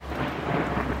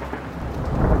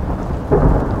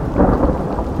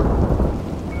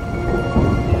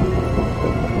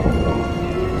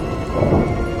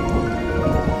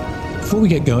we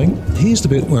get going, here's the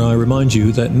bit where I remind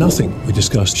you that nothing we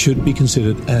discussed should be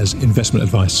considered as investment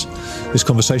advice. This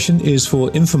conversation is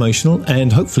for informational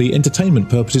and hopefully entertainment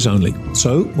purposes only.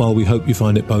 So, while we hope you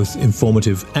find it both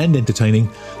informative and entertaining,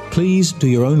 please do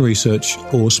your own research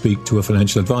or speak to a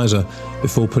financial advisor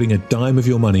before putting a dime of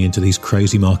your money into these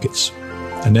crazy markets.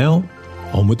 And now,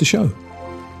 on with the show.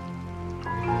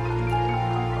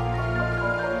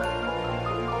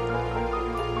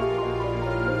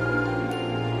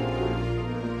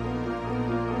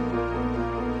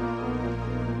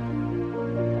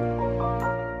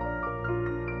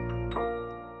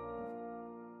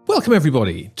 Welcome,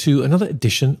 everybody, to another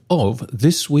edition of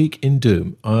This Week in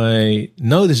Doom. I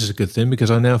know this is a good thing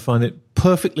because I now find it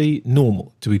perfectly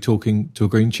normal to be talking to a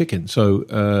green chicken. So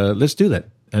let's do that.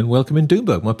 And welcome in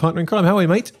Doomberg, my partner in crime. How are you,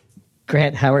 mate?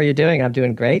 Grant, how are you doing? I'm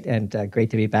doing great, and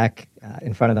great to be back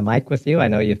in front of the mic with you. I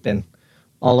know you've been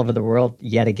all over the world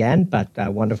yet again, but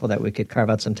wonderful that we could carve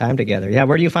out some time together. Yeah,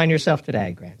 where do you find yourself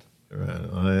today, Grant?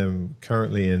 I am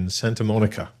currently in Santa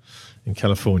Monica in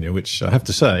California, which I have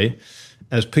to say,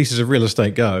 as pieces of real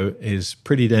estate go, is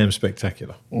pretty damn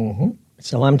spectacular. Mm-hmm.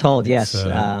 So I'm told, yes.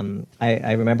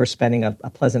 I remember spending a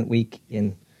pleasant week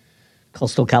in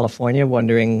coastal California,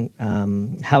 wondering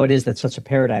how it is that such a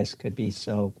paradise could be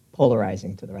so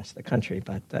polarizing to the rest of the country.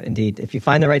 But indeed, if you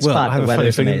find the right spot, I have the a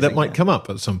funny feeling amazing. that might come up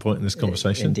at some point in this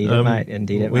conversation. Indeed, it might.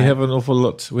 Indeed, it might. We have an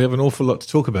awful lot to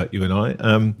talk about, you and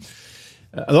I.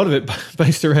 A lot of it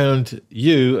based around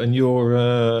you and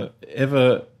your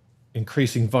ever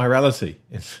increasing virality,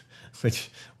 which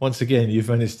once again you've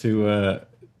managed to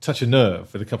touch a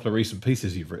nerve with a couple of recent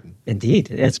pieces you've written. Indeed,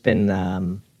 it's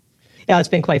been it's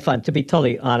been quite fun, to be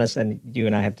totally honest. And you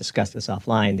and I have discussed this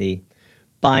offline.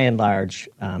 By and large,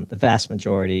 the vast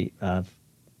majority of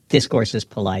discourse is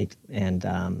polite,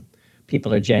 and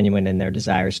people are genuine in their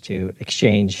desires to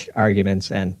exchange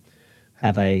arguments and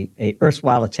have a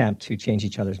erstwhile attempt to change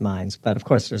each other's minds. But of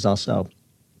course, there's also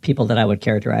people that I would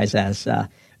characterize as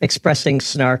expressing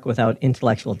snark without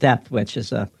intellectual depth, which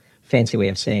is a fancy way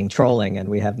of saying trolling, and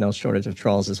we have no shortage of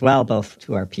trolls as well, both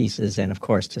to our pieces and, of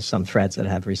course, to some threads that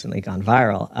have recently gone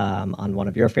viral on one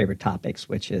of your favorite topics,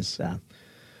 which is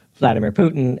Vladimir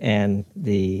Putin and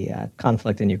the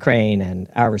conflict in Ukraine and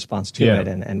our response to it,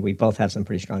 and we both have some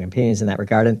pretty strong opinions in that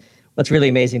regard. And what's really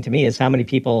amazing to me is how many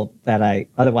people that I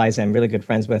otherwise am really good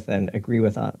friends with and agree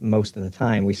with most of the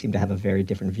time, we seem to have a very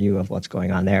different view of what's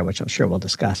going on there, which I'm sure we'll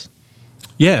discuss.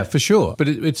 Yeah, for sure. But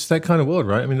it's that kind of world,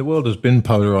 right? I mean, the world has been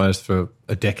polarized for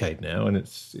a decade now, and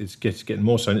it's getting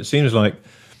more so. And it seems like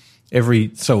every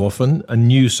so often a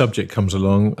new subject comes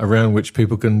along around which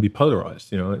people can be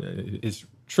polarized. You know, it's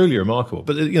truly remarkable.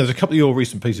 But there's a couple of your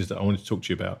recent pieces that I wanted to talk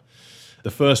to you about.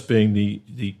 The first being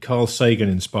the Carl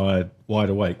Sagan-inspired Wide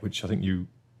Awake, which I think you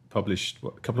published, a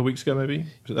couple of weeks ago maybe?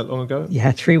 Was it that long ago?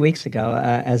 Yeah, 3 weeks ago,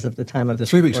 as of the time of this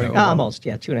 3 weeks ago? Almost,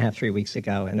 2.5, 3 weeks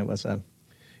ago. And it was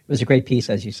a great piece,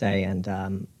 as you say.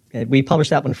 And we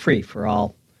published that one free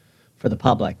for the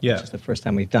public, which is the first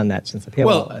time we've done that since the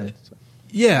appeal.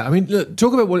 Yeah, I mean, look,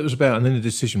 talk about what it was about and then the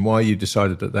decision why you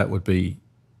decided that would be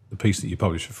the piece that you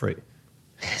published for free.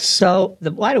 So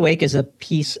the Wide Awake is a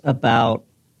piece about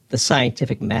the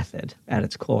scientific method at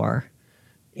its core,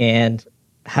 and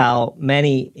how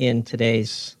many in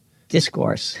today's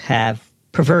discourse have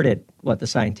perverted what the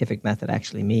scientific method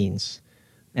actually means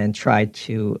and tried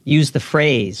to use the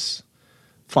phrase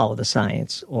follow the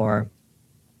science, or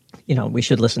we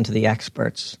should listen to the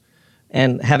experts,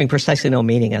 and having precisely no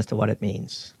meaning as to what it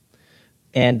means.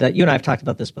 And you and I have talked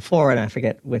about this before, and I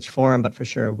forget which forum, but for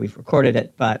sure we've recorded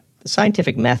it. But the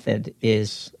scientific method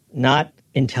is not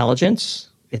intelligence.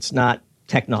 It's not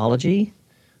technology.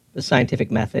 The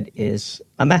scientific method is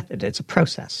a method. It's a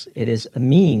process. It is a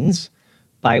means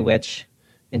by which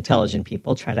intelligent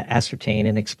people try to ascertain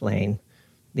and explain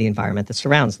the environment that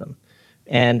surrounds them.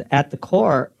 And at the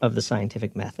core of the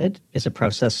scientific method is a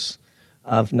process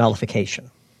of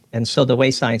nullification. And so the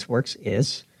way science works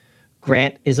is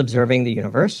Grant is observing the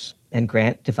universe, and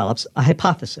Grant develops a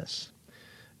hypothesis.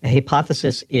 A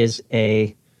hypothesis is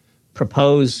a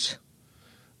proposed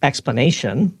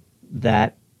explanation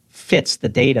that fits the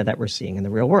data that we're seeing in the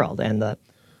real world. And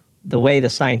the way the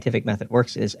scientific method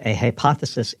works is a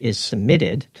hypothesis is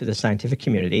submitted to the scientific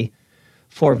community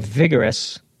for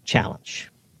vigorous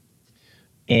challenge.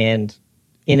 And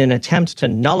in an attempt to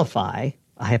nullify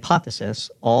a hypothesis,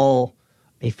 all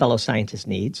a fellow scientist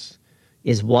needs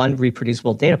is one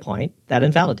reproducible data point that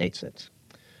invalidates it.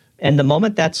 And the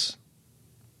moment that's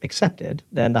accepted,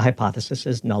 then the hypothesis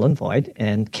is null and void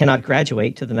and cannot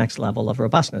graduate to the next level of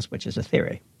robustness, which is a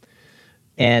theory.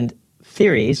 And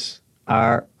theories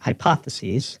are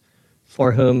hypotheses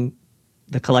for whom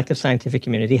the collective scientific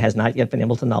community has not yet been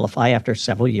able to nullify after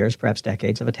several years, perhaps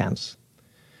decades of attempts,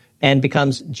 and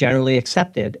becomes generally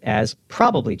accepted as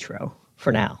probably true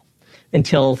for now,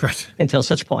 until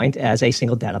such point as a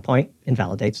single data point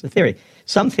invalidates the theory.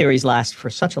 Some theories last for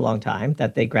such a long time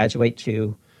that they graduate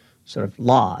to sort of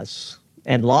laws,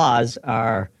 and laws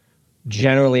are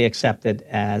generally accepted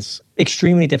as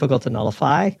extremely difficult to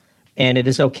nullify, and it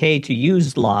is okay to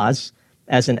use laws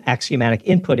as an axiomatic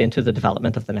input into the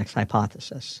development of the next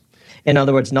hypothesis. In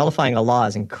other words, nullifying a law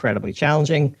is incredibly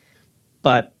challenging,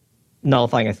 but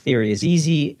nullifying a theory is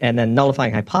easy, and then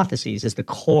nullifying hypotheses is the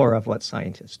core of what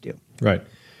scientists do. Right.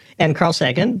 And Carl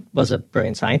Sagan was a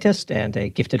brilliant scientist and a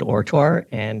gifted orator,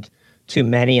 and to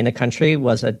many in the country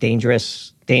was a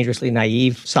dangerously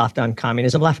naive, soft on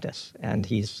communism leftist. And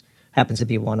he's happens to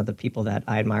be one of the people that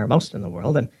I admire most in the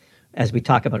world. And as we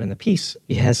talk about in the piece,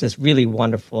 he has this really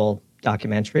wonderful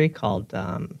documentary called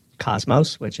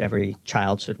Cosmos, which every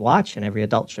child should watch and every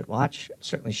adult should watch.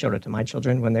 Certainly showed it to my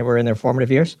children when they were in their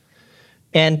formative years.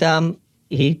 And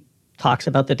he talks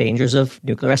about the dangers of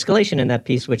nuclear escalation in that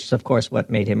piece, which is, of course, what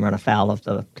made him run afoul of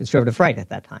the conservative right at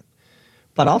that time.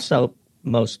 But also,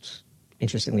 most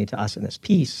interestingly to us in this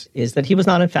piece, is that he was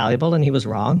not infallible and he was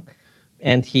wrong,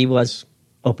 and he was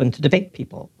open to debate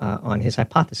people on his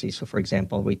hypotheses. So, for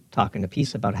example, we talk in the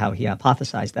piece about how he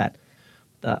hypothesized that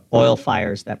the oil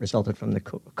fires that resulted from the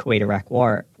Kuwait-Iraq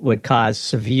war would cause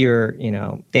severe,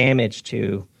 damage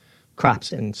to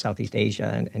crops in Southeast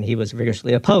Asia, and he was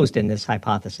vigorously opposed in this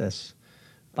hypothesis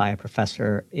by a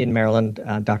professor in Maryland,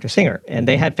 Dr. Singer. And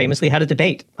they had famously had a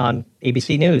debate on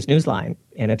ABC News, Newsline,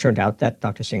 and it turned out that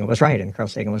Dr. Singer was right and Carl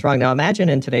Sagan was wrong. Now imagine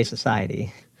in today's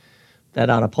society that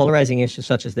on a polarizing issue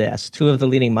such as this, two of the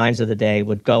leading minds of the day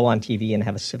would go on TV and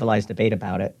have a civilized debate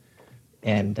about it,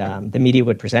 and the media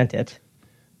would present it,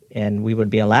 and we would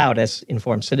be allowed as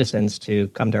informed citizens to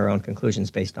come to our own conclusions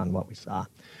based on what we saw.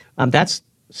 That's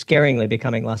scaringly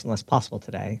becoming less and less possible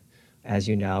today, as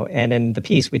you know. And in the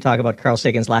piece, we talk about Carl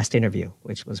Sagan's last interview,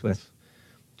 which was with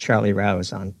Charlie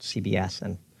Rose on CBS,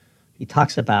 and he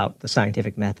talks about the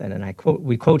scientific method, and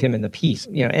we quote him in the piece.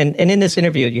 And in this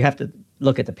interview, you have to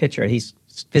look at the picture. He's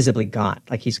visibly gaunt.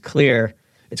 Like it's clear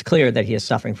that he is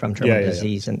suffering from terminal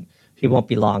disease, and he won't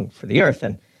be long for the earth.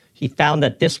 And he found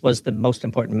that this was the most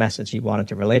important message he wanted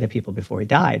to relay to people before he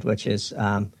died, which is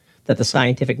that the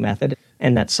scientific method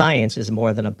and that science is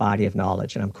more than a body of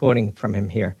knowledge. And I'm quoting from him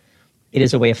here. It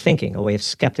is a way of thinking, a way of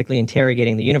skeptically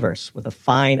interrogating the universe with a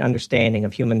fine understanding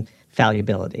of human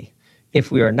fallibility. If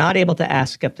we are not able to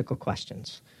ask skeptical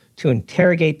questions, to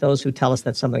interrogate those who tell us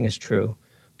that something is true,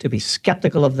 to be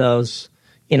skeptical of those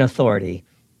in authority,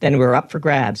 then we're up for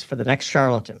grabs for the next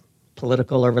charlatan,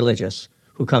 political or religious,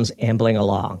 who comes ambling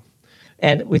along.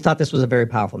 And we thought this was a very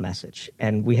powerful message,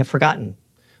 and we have forgotten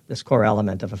this core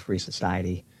element of a free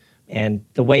society. And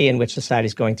the way in which society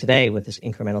is going today with this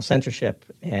incremental censorship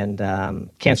and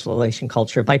cancellation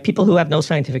culture by people who have no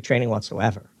scientific training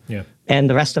whatsoever. Yeah. And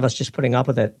the rest of us just putting up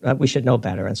with it, we should know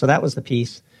better. And so that was the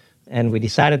piece, and we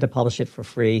decided to publish it for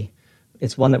free.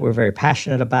 It's one that we're very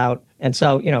passionate about. And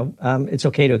so, it's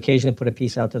okay to occasionally put a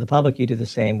piece out to the public. You do the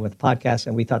same with podcasts,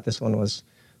 and we thought this one was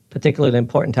particularly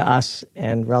important to us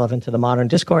and relevant to the modern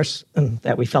discourse,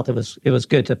 that we felt it was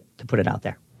good to put it out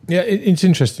there. Yeah, it's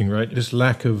interesting, right? This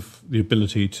lack of the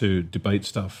ability to debate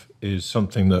stuff is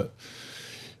something that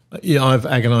I've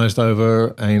agonized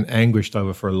over and anguished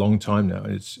over for a long time now.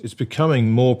 It's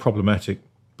becoming more problematic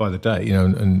by the day,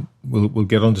 and we'll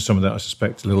get onto some of that, I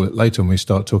suspect, a little bit later when we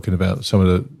start talking about some of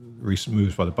the recent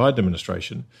moves by the Biden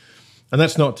administration. And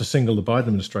that's not to single the Biden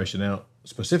administration out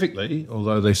specifically,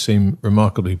 although they seem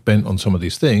remarkably bent on some of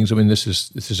these things. I mean, this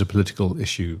is a political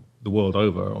issue the world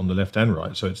over on the left and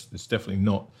right, so it's definitely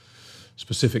not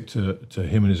specific to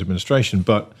him and his administration.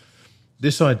 But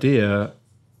this idea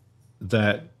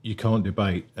that you can't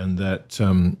debate and that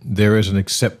there is an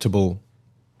acceptable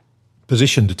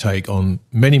position to take on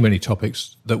many, many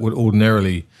topics that would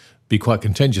ordinarily be quite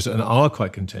contentious and are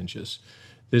quite contentious,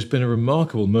 there's been a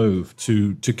remarkable move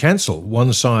to cancel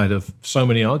one side of so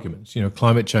many arguments.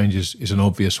 Climate change is an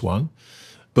obvious one,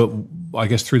 but I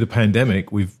guess through the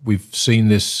pandemic, we've seen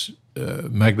this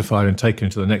magnified and taken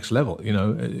to the next level.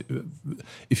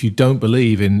 If you don't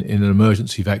believe in an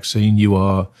emergency vaccine, you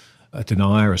are a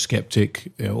denier, a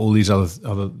skeptic, all these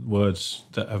other words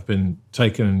that have been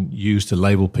taken and used to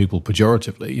label people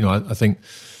pejoratively. I think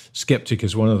skeptic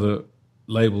is one of the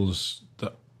labels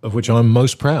of which I'm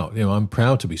most proud. I'm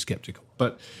proud to be skeptical.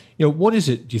 But, what is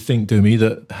it, do you think, Doomy,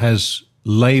 that has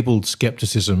labeled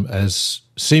skepticism as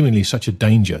seemingly such a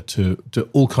danger to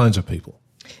all kinds of people?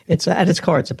 It's at its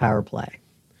core, it's a power play,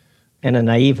 and a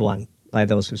naive one. by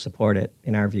those who support it,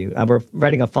 in our view. We're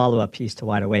writing a follow-up piece to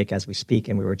Wide Awake as we speak,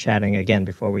 and we were chatting again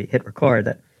before we hit record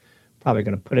that probably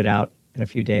going to put it out in a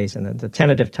few days. And the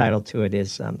tentative title to it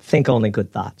is Think Only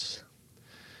Good Thoughts.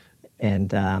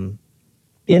 And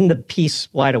in the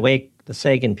piece Wide Awake, the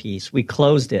Sagan piece, we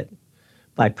closed it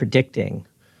by predicting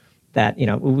that,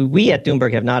 we at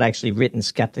Doomberg have not actually written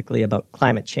skeptically about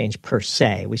climate change per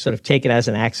se. We sort of take it as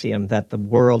an axiom that the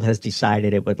world has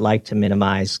decided it would like to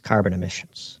minimize carbon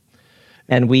emissions.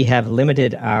 And we have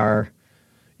limited our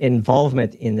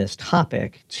involvement in this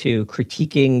topic to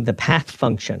critiquing the path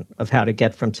function of how to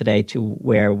get from today to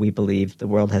where we believe the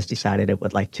world has decided it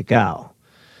would like to go.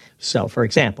 So, for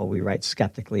example, we write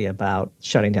skeptically about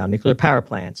shutting down nuclear power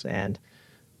plants, and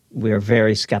we're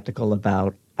very skeptical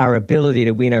about our ability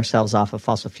to wean ourselves off of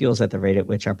fossil fuels at the rate at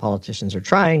which our politicians are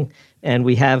trying. And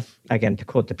we have, again, to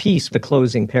quote the piece, the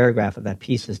closing paragraph of that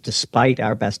piece is, despite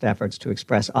our best efforts to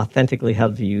express authentically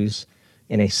held views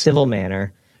in a civil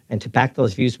manner and to back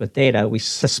those views with data, we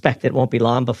suspect it won't be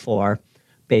long before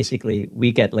basically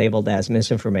we get labeled as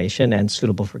misinformation and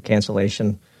suitable for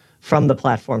cancellation from the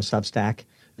platform Substack,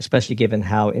 especially given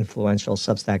how influential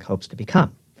Substack hopes to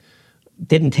become.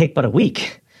 Didn't take but a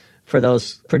week for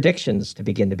those predictions to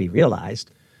begin to be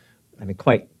realized. I mean,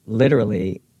 quite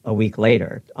literally a week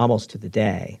later, almost to the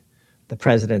day, the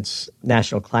president's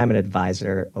national climate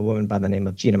advisor, a woman by the name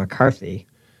of Gina McCarthy,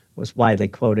 was widely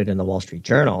quoted in the Wall Street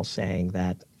Journal saying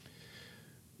that,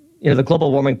 the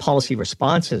global warming policy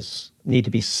responses need to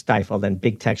be stifled and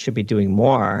big tech should be doing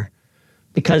more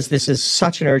because this is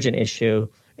such an urgent issue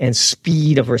and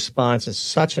speed of response is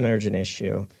such an urgent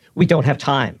issue. We don't have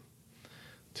time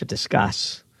to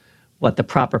discuss what the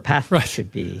proper path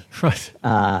should be. Right.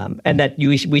 And that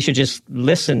we should just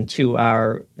listen to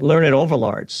our learned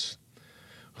overlords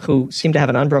who seem to have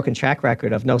an unbroken track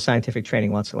record of no scientific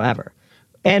training whatsoever.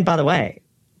 And by the way,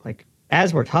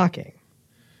 as we're talking,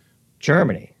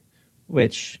 Germany,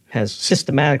 which has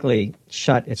systematically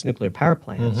shut its nuclear power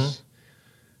plants,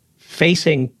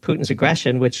 facing Putin's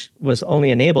aggression, which was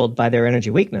only enabled by their energy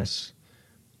weakness,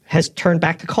 has turned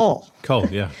back to coal. Coal,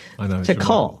 yeah, I know. To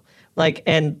coal.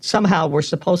 And somehow we're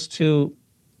supposed to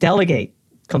delegate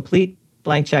complete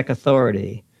blank check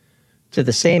authority to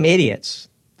the same idiots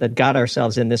that got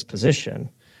ourselves in this position.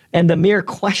 And the mere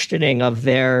questioning of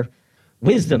their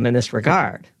wisdom in this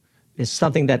regard is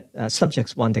something that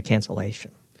subjects one to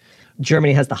cancellation.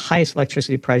 Germany has the highest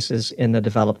electricity prices in the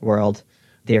developed world.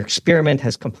 Their experiment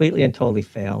has completely and totally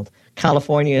failed.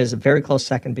 California is a very close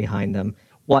second behind them.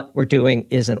 What we're doing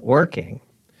isn't working.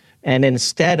 And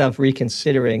instead of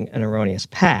reconsidering an erroneous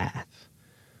path,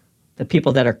 the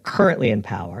people that are currently in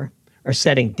power are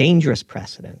setting dangerous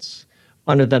precedents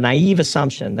under the naive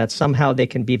assumption that somehow they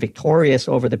can be victorious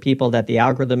over the people that the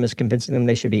algorithm is convincing them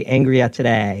they should be angry at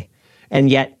today.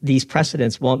 And yet these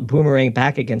precedents won't boomerang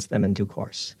back against them in due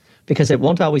course, because it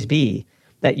won't always be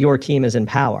that your team is in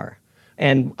power.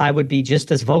 And I would be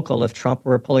just as vocal if Trump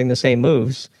were pulling the same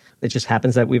moves. It just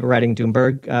happens that we were writing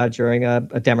Doomberg during a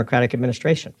Democratic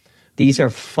administration. These are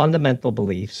fundamental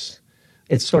beliefs.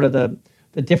 It's sort of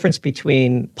the difference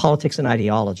between politics and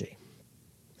ideology.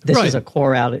 This is a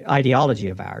core ideology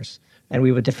of ours, and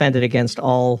we would defend it against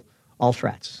all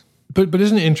threats. But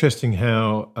isn't it interesting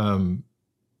how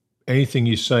anything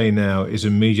you say now is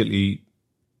immediately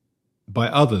by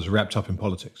others wrapped up in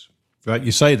politics, right?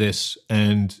 You say this,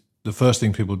 and the first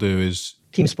thing people do is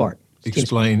team sport.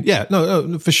 Explain. Yeah,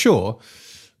 no, for sure.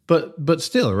 But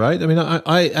still, right? I mean,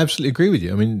 I absolutely agree with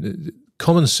you. I mean,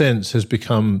 common sense has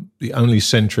become the only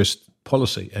centrist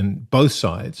policy, and both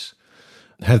sides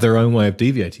have their own way of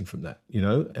deviating from that,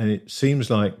 and it seems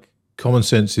like common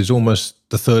sense is almost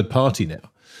the third party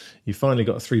now. You finally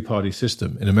got a three-party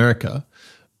system in America,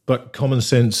 but common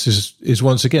sense is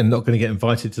once again not going to get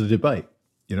invited to the debate.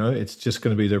 It's just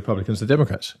going to be the Republicans, the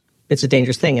Democrats. It's a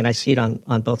dangerous thing, and I see it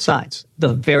on both sides.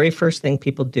 The very first thing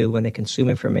people do when they consume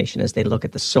information is they look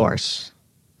at the source.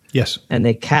 Yes. And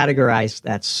they categorize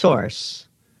that source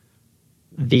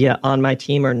via on my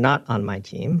team or not on my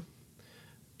team,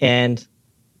 and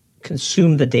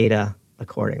consume the data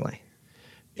accordingly.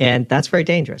 And that's very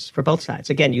dangerous for both sides.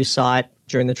 Again, you saw it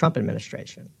during the Trump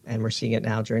administration, and we're seeing it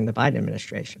now during the Biden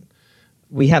administration.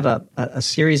 We have a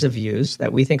series of views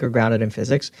that we think are grounded in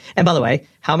physics. And by the way,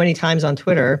 how many times on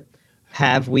Twitter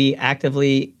have we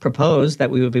actively proposed that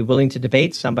we would be willing to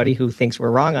debate somebody who thinks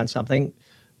we're wrong on something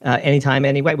anytime,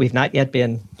 anyway? We've not yet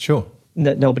been. Sure.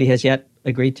 Nobody has yet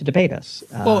agreed to debate us.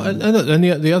 Well, and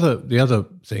the other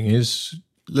thing is,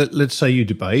 let's say you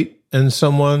debate and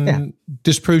someone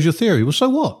disproves your theory. Well, so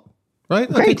what? Right?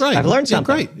 Great. Okay, great. I've learned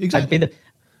something. Yeah, great. Exactly.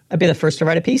 I'd be the first to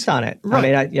write a piece on it.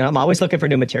 Right. I mean, I'm always looking for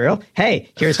new material.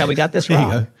 Hey, here's how we got this wrong.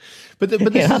 There you go.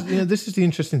 But this is the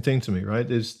interesting thing to me, right?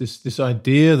 There's this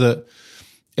idea that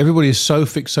everybody is so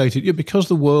fixated because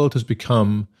the world has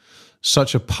become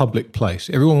such a public place.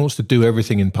 Everyone wants to do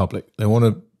everything in public. They want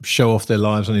to show off their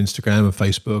lives on Instagram and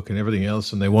Facebook and everything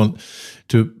else, and they want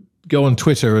to go on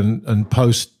Twitter and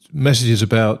post messages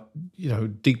about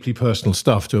deeply personal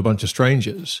stuff to a bunch of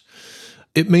strangers.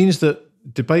 It means that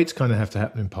debates kind of have to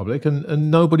happen in public, and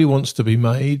nobody wants to be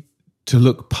made to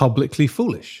look publicly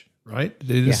foolish, right?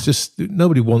 It's just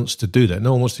nobody wants to do that.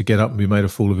 No one wants to get up and be made a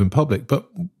fool of in public. But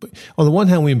on the one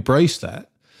hand, we embrace that.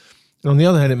 And on the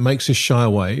other hand, it makes us shy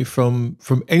away from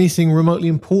anything remotely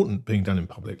important being done in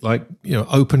public, like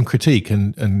open critique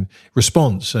and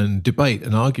response and debate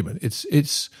and argument.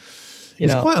 It's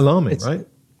quite alarming, right?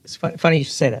 It's funny you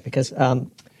should say that, because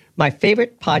my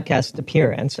favorite podcast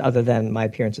appearance, other than my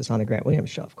appearances on the Grant Williams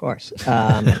show, of course,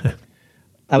 I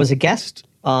was a guest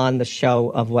on the show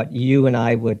of what you and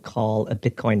I would call a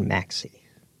Bitcoin maxi.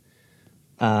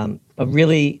 A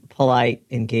really polite,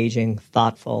 engaging,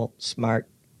 thoughtful, smart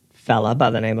fella by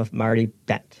the name of Marty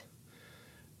Bent.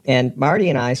 And Marty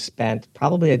and I spent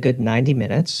probably a good 90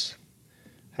 minutes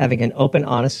having an open,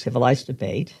 honest, civilized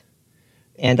debate.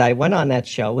 And I went on that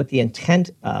show with the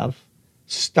intent of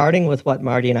starting with what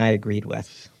Marty and I agreed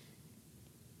with.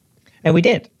 And we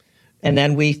did. And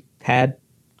then we had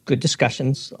good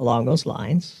discussions along those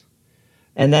lines.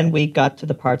 And then we got to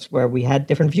the parts where we had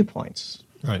different viewpoints.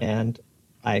 Right. And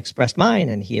I expressed mine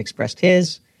and he expressed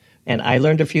his. And I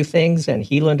learned a few things and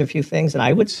he learned a few things. And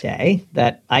I would say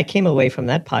that I came away from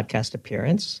that podcast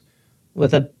appearance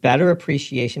with a better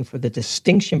appreciation for the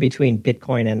distinction between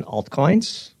Bitcoin and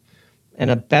altcoins,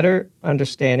 and a better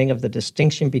understanding of the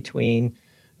distinction between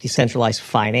decentralized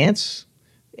finance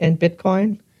and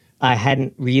Bitcoin. I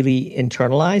hadn't really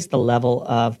internalized the level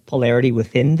of polarity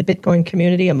within the Bitcoin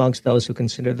community amongst those who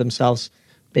consider themselves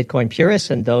Bitcoin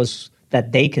purists and those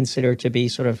that they consider to be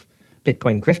sort of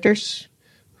Bitcoin grifters,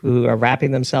 who are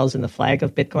wrapping themselves in the flag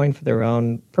of Bitcoin for their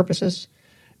own purposes.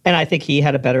 And I think he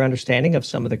had a better understanding of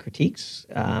some of the critiques,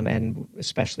 and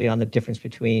especially on the difference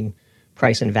between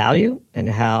price and value, and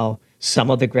how some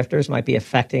of the grifters might be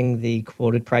affecting the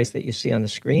quoted price that you see on the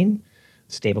screen,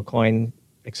 stablecoin,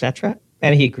 etc.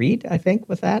 And he agreed, I think,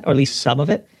 with that, or at least some of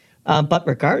it. But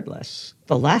regardless,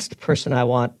 the last person I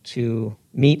want to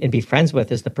meet and be friends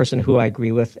with is the person who I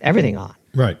agree with everything on.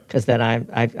 Right. Because then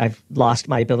I've lost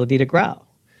my ability to grow.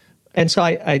 And so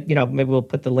I maybe we'll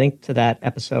put the link to that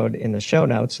episode in the show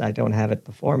notes. I don't have it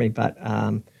before me, but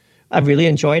I really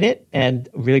enjoyed it, and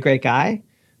a really great guy.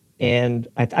 And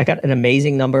I got an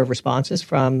amazing number of responses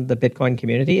from the Bitcoin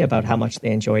community about how much they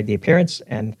enjoyed the appearance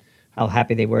and how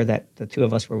happy they were that the two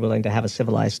of us were willing to have a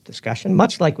civilized discussion,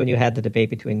 much like when you had the debate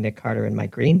between Nick Carter and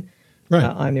Mike Green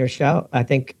on your show. I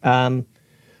think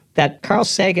that Carl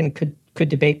Sagan could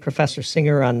debate Professor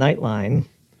Singer on Nightline,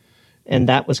 and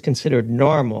that was considered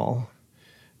normal.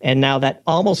 And now that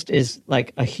almost is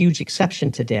like a huge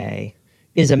exception today,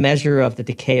 is a measure of the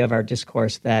decay of our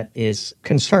discourse that is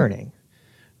concerning.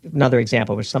 Another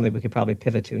example, which is something we could probably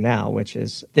pivot to now, which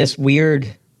is this weird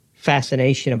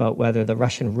fascination about whether the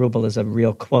Russian ruble is a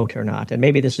real quote or not. And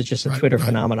maybe this is just a Twitter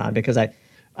phenomenon, because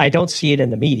I don't see it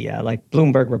in the media. Like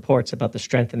Bloomberg reports about the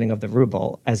strengthening of the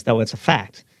ruble as though it's a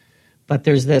fact. But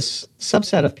there's this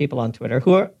subset of people on Twitter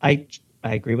who are, I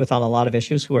agree with on a lot of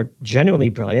issues, who are genuinely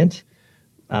brilliant.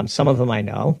 Some of them I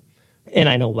know, and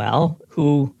I know well,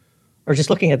 who are just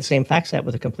looking at the same fact set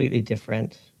with a completely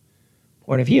different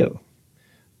point of view.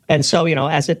 And so,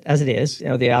 as it is,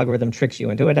 the algorithm tricks you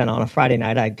into it. And on a Friday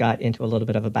night, I got into a little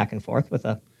bit of a back and forth with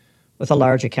a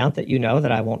large account that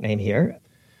that I won't name here.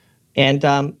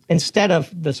 And instead of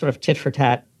the sort of tit for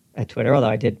tat at Twitter, although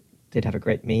I did have a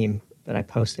great meme that I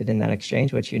posted in that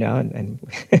exchange, which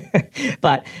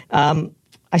but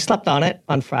I slept on it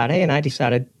on Friday, and I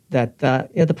decided that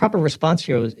the proper response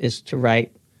here is to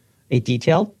write a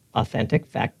detailed, authentic,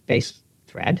 fact-based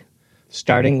thread,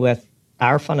 starting with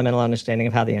our fundamental understanding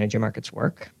of how the energy markets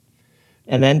work,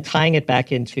 and then tying it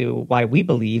back into why we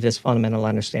believe this fundamental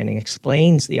understanding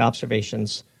explains the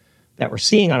observations that we're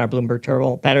seeing on our Bloomberg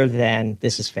terminal better than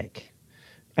this is fake.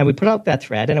 And we put out that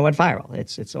thread, and it went viral.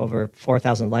 It's over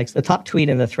 4,000 likes. The top tweet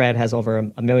in the thread has over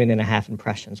 1.5 million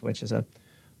impressions, which is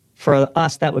for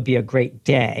us, that would be a great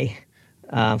day.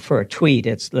 For a tweet,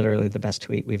 it's literally the best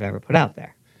tweet we've ever put out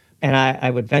there. And I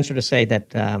would venture to say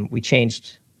that we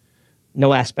changed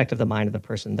no aspect of the mind of the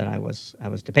person that I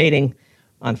was debating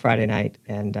on Friday night,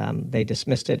 and they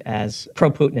dismissed it as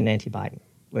pro-Putin and anti-Biden,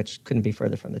 which couldn't be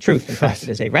further from the truth. In fact, it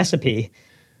is a recipe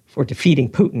for defeating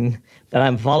Putin that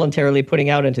I'm voluntarily putting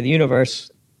out into the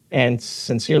universe and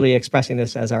sincerely expressing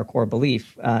this as our core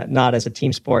belief, not as a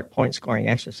team sport point-scoring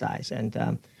exercise. And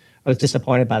I was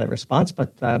disappointed by the response,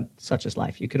 but such is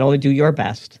life. You can only do your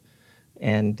best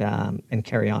and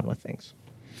carry on with things.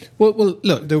 Well,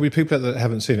 look, there'll be people out there that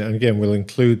haven't seen it, and again, we'll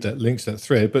include that link to that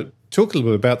thread. But talk a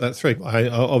little bit about that thread. I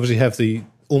obviously have the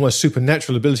almost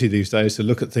supernatural ability these days to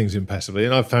look at things impassively,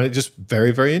 and I found it just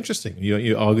very, very interesting.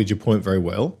 You argued your point very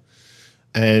well,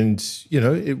 and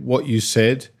what you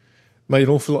said made an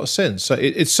awful lot of sense. So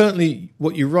it's certainly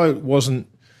what you wrote wasn't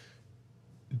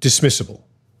dismissible.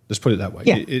 Let's put it that way.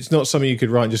 Yeah. It's not something you could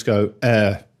write and just go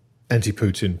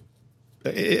anti-Putin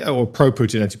or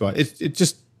pro-Putin anti-Biden. It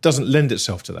just doesn't lend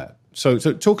itself to that. So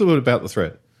talk a little bit about the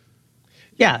thread.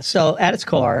 Yeah, so at its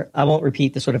core, I won't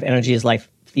repeat the sort of energy is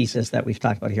life thesis that we've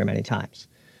talked about here many times.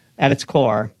 At its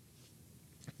core,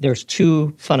 there's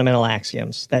two fundamental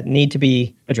axioms that need to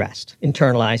be addressed,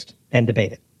 internalized, and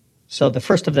debated. So the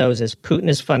first of those is Putin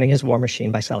is funding his war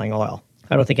machine by selling oil.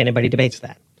 I don't think anybody debates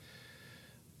that.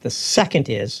 The second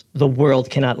is the world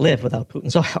cannot live without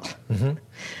Putin's oil. Mm-hmm.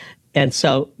 And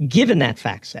so given that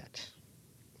fact set,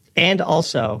 and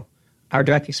also our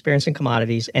direct experience in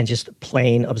commodities and just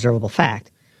plain observable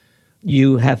fact,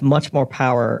 you have much more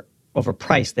power over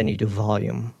price than you do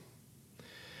volume.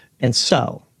 And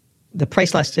so the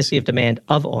price elasticity of demand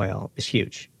of oil is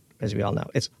huge, as we all know.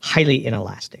 It's highly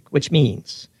inelastic, which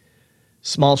means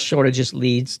small shortages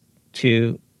leads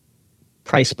to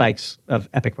price spikes of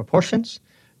epic proportions,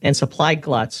 and supply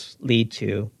gluts lead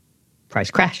to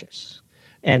price crashes.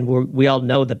 And we all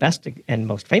know the best and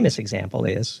most famous example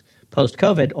is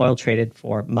post-COVID, oil traded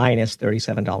for minus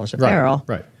 $37 a barrel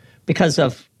because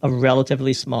of a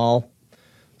relatively small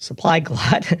supply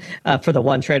glut for the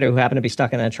one trader who happened to be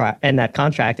stuck in that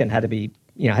contract and had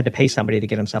to pay somebody to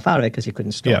get himself out of it because he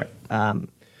couldn't store it.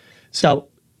 So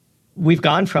we've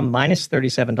gone from minus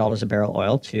 $37 a barrel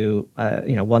oil to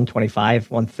 $125,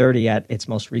 $130 at its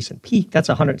most recent peak. That's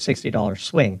a $160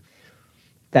 swing.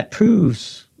 That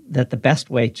proves that the best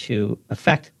way to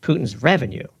affect Putin's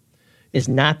revenue is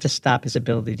not to stop his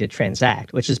ability to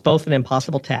transact, which is both an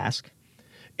impossible task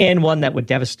and one that would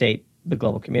devastate the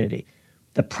global community.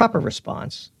 The proper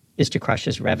response is to crush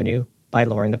his revenue by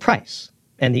lowering the price.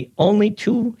 And the only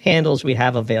two handles we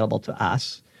have available to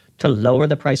us to lower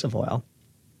the price of oil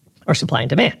are supply and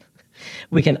demand.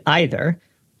 We can either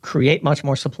create much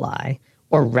more supply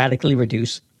or radically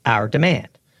reduce our demand.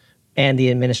 And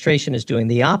the administration is doing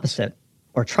the opposite,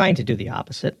 or trying to do the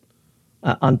opposite,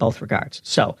 on both regards.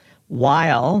 So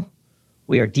while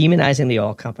we are demonizing the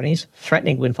oil companies,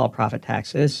 threatening windfall profit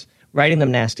taxes, writing them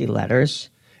nasty letters,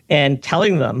 and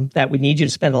telling them that we need you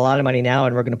to spend a lot of money now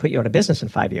and we're going to put you out of business in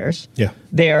 5 years,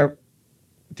 they're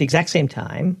at the exact same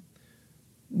time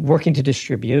working to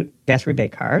distribute gas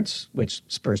rebate cards, which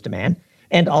spurs demand,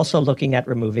 and also looking at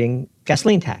removing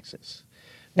gasoline taxes.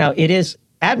 Now, it is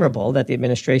admirable that the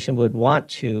administration would want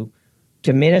to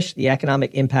diminish the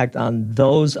economic impact on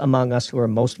those among us who are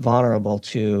most vulnerable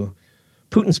to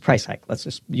Putin's price hike. Let's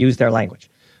just use their language.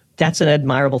 That's an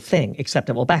admirable thing, except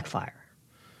it will backfire.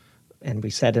 And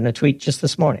we said in a tweet just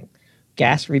this morning,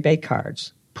 gas rebate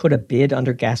cards put a bid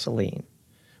under gasoline,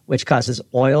 which causes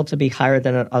oil to be higher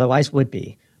than it otherwise would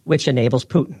be, which enables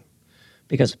Putin.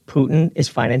 Because Putin is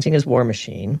financing his war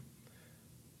machine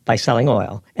by selling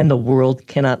oil, and the world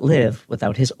cannot live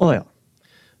without his oil.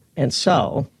 And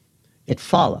so it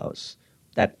follows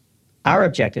that our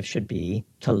objective should be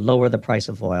to lower the price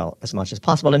of oil as much as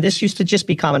possible. And this used to just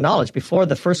be common knowledge. Before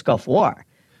the first Gulf War,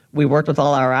 we worked with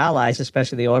all our allies,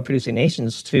 especially the oil-producing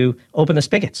nations, to open the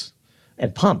spigots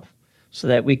and pump so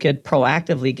that we could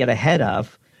proactively get ahead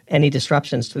of any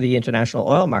disruptions to the international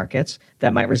oil markets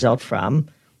that might result from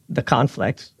the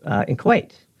conflict in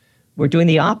Kuwait. We're doing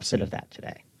the opposite of that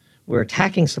today. We're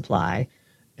attacking supply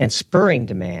and spurring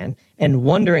demand and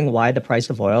wondering why the price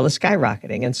of oil is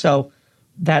skyrocketing. And so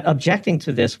that objecting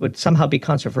to this would somehow be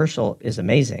controversial is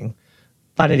amazing,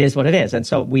 but it is what it is. And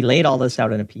so we laid all this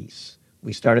out in a piece.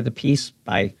 We started the piece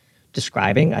by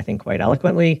describing, I think quite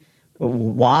eloquently,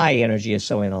 why energy is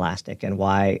so inelastic and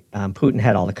why Putin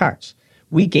had all the cards.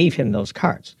 We gave him those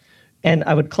cards. And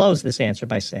I would close this answer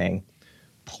by saying,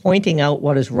 pointing out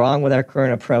what is wrong with our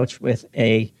current approach with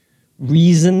a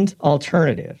reasoned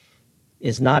alternative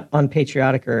is not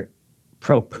unpatriotic or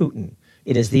pro-Putin.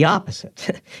 It is the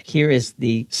opposite. Here is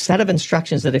the set of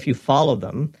instructions that if you follow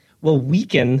them will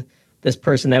weaken this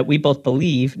person that we both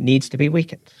believe needs to be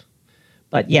weakened.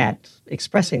 But yet,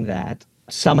 expressing that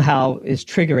somehow is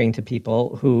triggering to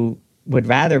people who would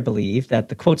rather believe that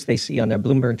the quotes they see on their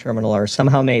Bloomberg terminal are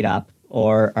somehow made up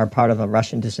or are part of a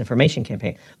Russian disinformation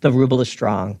campaign. The ruble is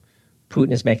strong.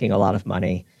 Putin is making a lot of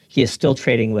money. He is still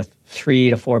trading with 3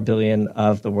 to 4 billion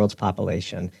of the world's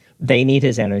population. They need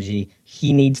his energy.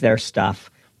 He needs their stuff.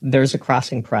 There's a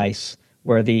crossing price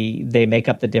where they make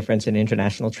up the difference in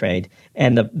international trade.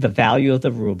 And the value of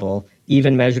the ruble,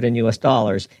 even measured in US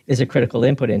dollars, is a critical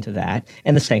input into that.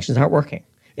 And the sanctions aren't working.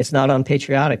 It's not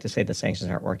unpatriotic to say the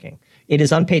sanctions aren't working. It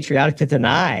is unpatriotic to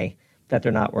deny that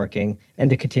they're not working and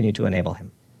to continue to enable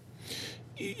him.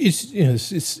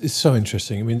 It's so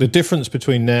interesting. I mean, the difference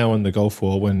between now and the Gulf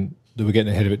War, when they were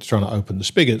getting ahead of it trying to open the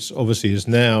spigots, obviously is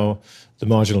now the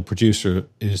marginal producer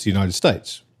is the United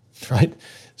States, right?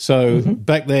 So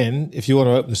back then, if you want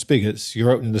to open the spigots,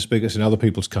 you're opening the spigots in other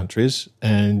people's countries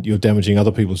and you're damaging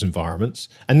other people's environments.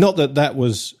 And not that that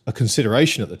was a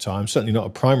consideration at the time, certainly not a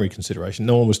primary consideration.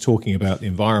 No one was talking about the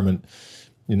environment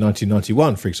in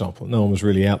 1991, for example. No one was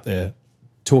really out there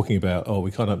talking about, oh,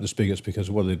 we can't open the spigots because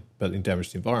what are they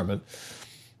damage the environment.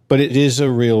 But it is a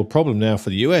real problem now for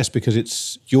the US because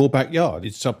it's your backyard.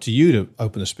 It's up to you to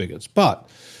open the spigots. But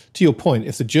to your point,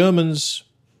 if the Germans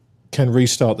can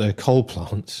restart their coal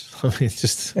plants, I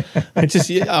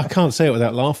mean, I can't say it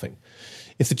without laughing.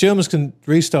 If the Germans can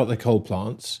restart their coal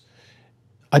plants,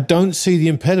 I don't see the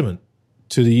impediment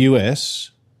to the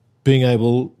US being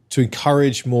able to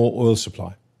encourage more oil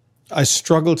supply. I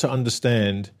struggle to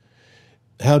understand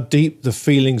how deep the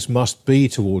feelings must be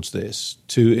towards this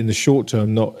to, in the short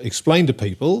term, not explain to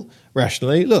people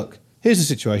rationally, look, here's the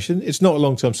situation. It's not a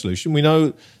long-term solution. We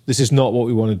know this is not what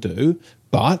we want to do,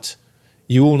 but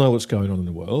you all know what's going on in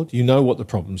the world. You know what the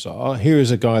problems are. Here is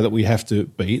a guy that we have to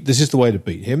beat. This is the way to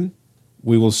beat him.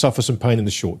 We will suffer some pain in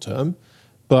the short term,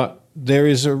 but there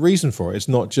is a reason for it. It's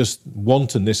not just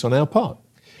wantonness on our part.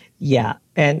 Yeah,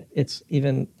 and it's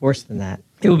even worse than that.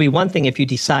 It would be one thing if you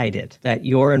decided that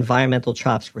your environmental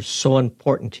chops were so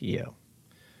important to you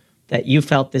that you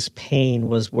felt this pain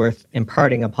was worth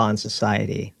imparting upon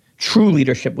society. True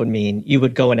leadership would mean you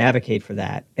would go and advocate for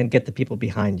that and get the people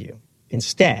behind you.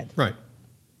 Instead, right,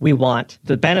 we want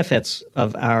the benefits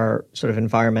of our sort of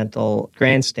environmental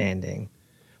grandstanding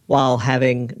while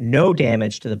having no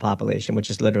damage to the population, which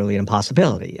is literally an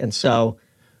impossibility. And so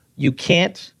you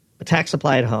can't attack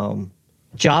supply at home,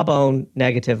 job own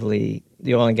negatively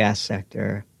the oil and gas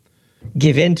sector,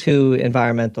 give in to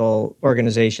environmental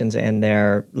organizations and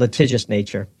their litigious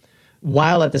nature,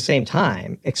 while at the same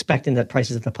time expecting that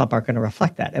prices at the pump are going to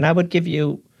reflect that. And I would give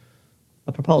you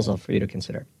a proposal for you to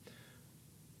consider.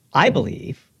 I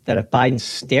believe that if Biden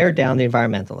stared down the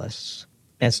environmentalists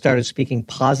and started speaking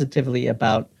positively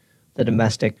about the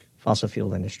domestic fossil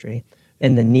fuel industry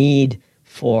and the need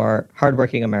for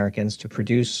hardworking Americans to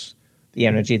produce the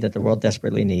energy that the world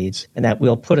desperately needs, and that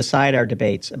we'll put aside our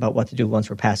debates about what to do once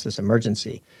we're past this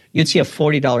emergency, you'd see a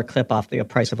 $40 clip off the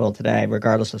price of oil today,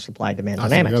 regardless of supply-demand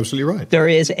dynamics. I think you're absolutely right.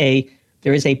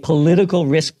 There is a political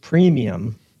risk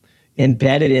premium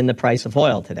embedded in the price of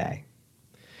oil today.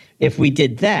 If we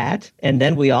did that, and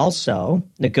then we also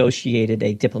negotiated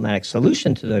a diplomatic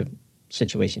solution to the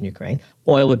situation in Ukraine,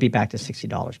 oil would be back to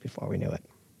 $60 before we knew it.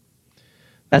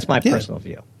 That's my personal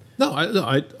view. No,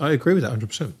 I agree with that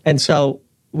 100%. And so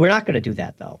we're not going to do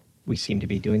that, though. We seem to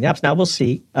be doing the opposite. Now, we'll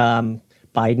see.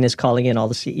 Biden is calling in all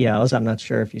the CEOs. I'm not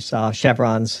sure if you saw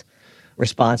Chevron's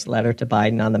response letter to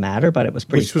Biden on the matter, but it was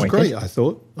pretty pointed. Which was great, I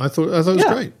thought. I thought it was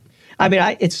great. I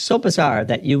mean, it's so bizarre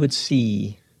that you would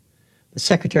see the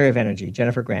Secretary of Energy,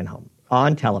 Jennifer Granholm,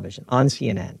 on television, on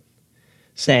CNN,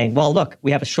 saying, well, look,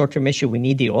 we have a short-term issue. We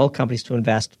need the oil companies to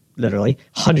invest literally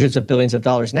hundreds of billions of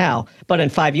dollars now, but in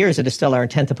 5 years, it is still our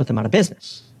intent to put them out of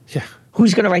business. Yeah.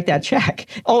 Who's going to write that check?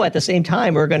 Oh, at the same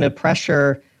time, we're going to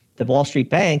pressure the Wall Street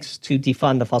banks to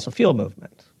defund the fossil fuel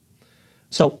movement.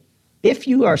 So if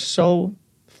you are so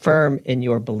firm in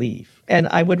your belief, and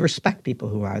I would respect people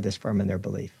who are this firm in their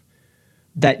belief,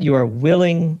 that you are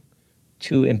willing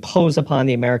to impose upon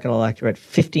the American electorate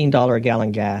 $15 a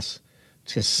gallon gas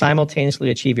to simultaneously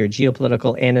achieve your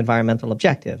geopolitical and environmental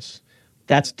objectives,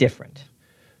 that's different.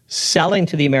 Selling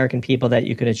to the American people that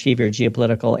you can achieve your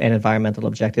geopolitical and environmental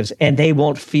objectives and they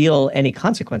won't feel any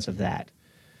consequence of that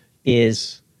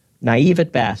is naive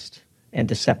at best and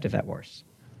deceptive at worst.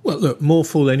 Well, look, more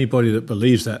fool anybody that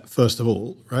believes that, first of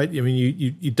all, right? I mean,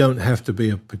 you don't have to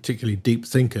be a particularly deep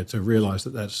thinker to realize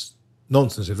that that's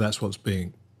nonsense if that's what's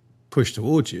being pushed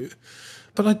towards you.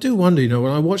 But I do wonder,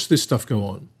 when I watch this stuff go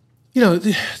on,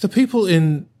 the people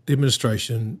in the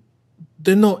administration,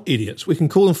 they're not idiots. We can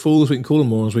call them fools, we can call them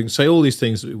morons, we can say all these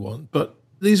things that we want, but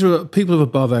these are people of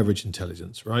above average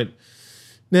intelligence, right?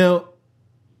 Now,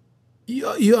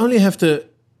 you only have to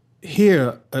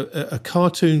hear a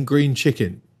cartoon green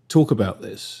chicken talk about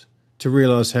this to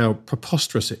realize how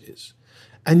preposterous it is.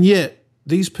 And yet,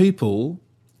 these people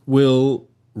will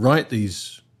write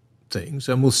these things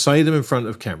and will say them in front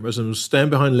of cameras and will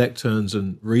stand behind lecterns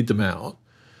and read them out.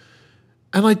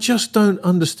 And I just don't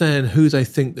understand who they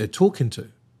think they're talking to,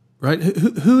 right?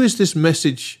 Who is this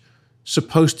message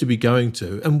supposed to be going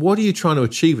to? And what are you trying to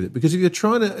achieve with it? Because if you're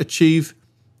trying to achieve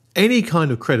any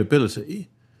kind of credibility,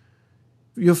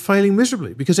 you're failing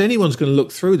miserably, because anyone's going to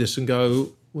look through this and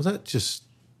go, well, that just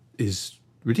is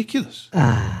ridiculous.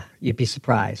 You'd be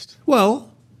surprised.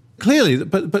 Well, clearly,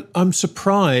 but I'm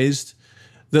surprised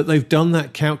that they've done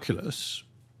that calculus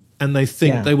and they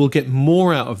think they will get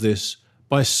more out of this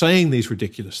by saying these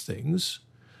ridiculous things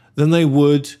than they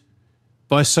would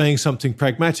by saying something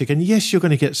pragmatic. And yes, you're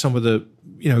going to get some of the,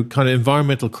 kind of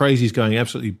environmental crazies going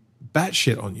absolutely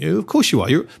batshit on you. Of course you are.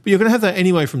 But you're going to have that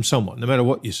anyway from someone, no matter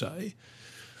what you say.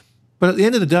 But at the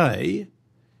end of the day,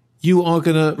 you are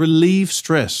going to relieve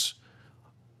stress,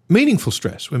 meaningful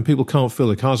stress, when people can't fill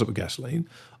their cars up with gasoline,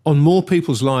 on more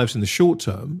people's lives in the short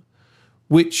term,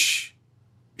 which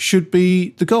should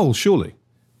be the goal, surely.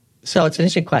 So it's an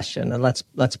interesting question, and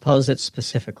let's pose it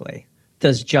specifically.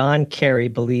 Does John Kerry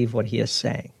believe what he is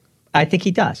saying? I think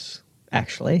he does,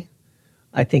 actually.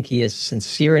 I think he is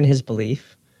sincere in his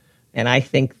belief, and I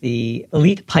think the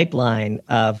elite pipeline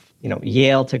of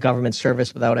Yale to government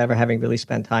service without ever having really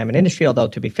spent time in industry, although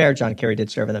to be fair, John Kerry did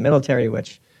serve in the military,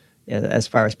 which as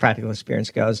far as practical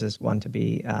experience goes is one to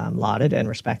be lauded and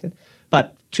respected.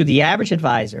 But to the average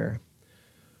advisor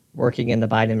working in the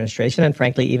Biden administration, and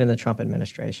frankly even the Trump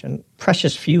administration,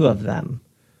 precious few of them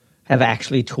have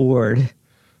actually toured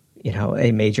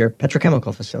a major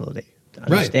petrochemical facility to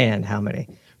understand how many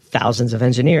thousands of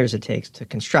engineers it takes to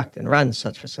construct and run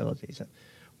such facilities. And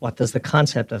what does the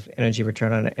concept of energy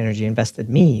return on energy invested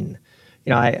mean?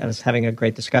 I was having a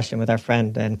great discussion with our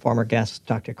friend and former guest,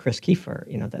 Dr. Chris Kiefer,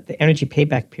 that the energy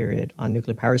payback period on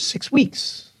nuclear power is 6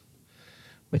 weeks,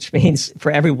 which means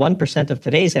for every 1% of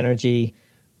today's energy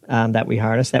that we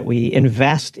harness, that we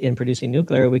invest in producing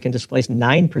nuclear, we can displace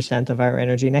 9% of our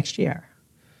energy next year.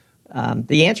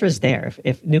 The answer is there.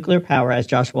 If nuclear power, as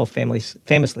Joshua Wolf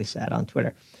famously said on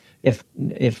Twitter, if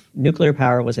nuclear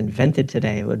power was invented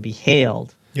today, it would be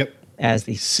hailed as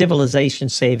the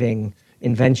civilization-saving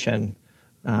invention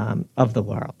of the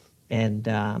world. And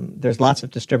there's lots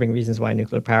of disturbing reasons why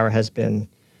nuclear power has been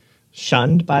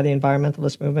shunned by the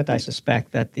environmentalist movement. I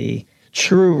suspect that the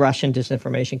true Russian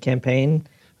disinformation campaign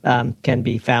can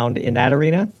be found in that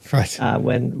arena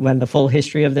when the full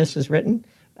history of this is written,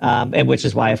 and which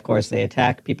is why, of course, they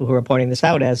attack people who are pointing this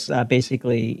out as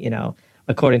basically,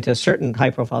 according to certain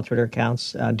high-profile Twitter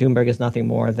accounts, Doomberg is nothing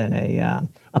more than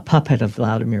a puppet of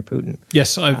Vladimir Putin.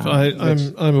 Yes,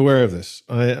 I'm aware of this.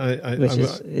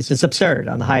 It's just absurd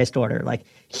on the highest order. Like,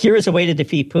 here is a way to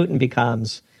defeat Putin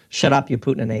becomes, shut up, you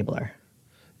Putin enabler.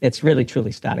 It's really,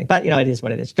 truly stunning. But, it is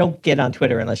what it is. Don't get on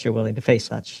Twitter unless you're willing to face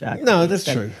such. No, that's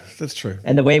true. That's true.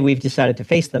 And the way we've decided to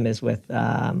face them is with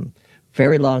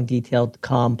very long, detailed,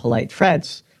 calm, polite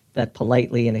threads that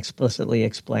politely and explicitly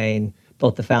explain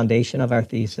both the foundation of our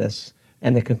thesis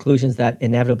and the conclusions that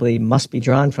inevitably must be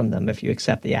drawn from them if you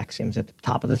accept the axioms at the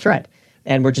top of the thread.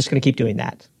 And we're just going to keep doing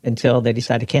that until they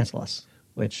decide to cancel us,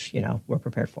 which, we're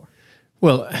prepared for.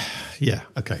 Well, yeah,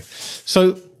 okay.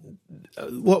 So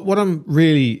what I'm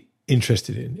really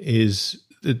interested in is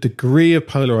the degree of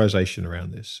polarization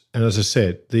around this. And as I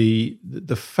said, the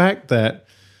fact that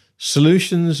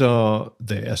solutions are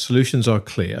there, solutions are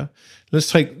clear. Let's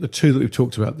take the two that we've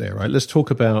talked about there, right? Let's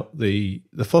talk about the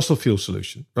fossil fuel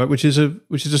solution, right? Which is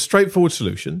a straightforward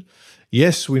solution.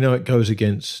 Yes, we know it goes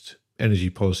against energy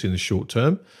policy in the short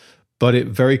term, but it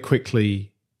very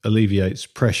quickly alleviates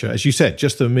pressure. As you said,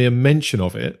 just the mere mention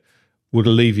of it would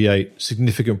alleviate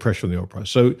significant pressure on the oil price.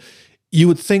 So you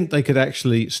would think they could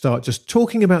actually start just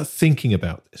talking about thinking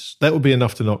about this. That would be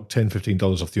enough to knock $10,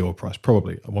 $15 off the oil price,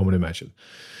 probably, one would imagine.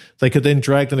 They could then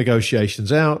drag the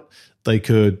negotiations out. They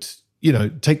could,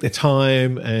 take their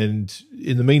time and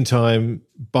in the meantime,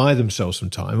 buy themselves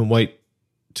some time and wait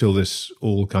till this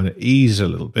all kind of eases a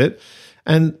little bit.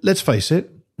 And let's face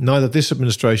it, neither this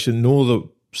administration nor the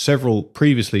several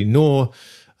previously, nor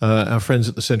our friends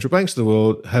at the central banks of the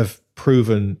world have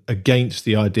proven against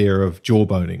the idea of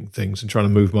jawboning things and trying to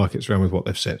move markets around with what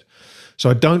they've said. So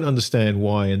I don't understand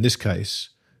why, in this case,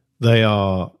 they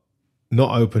are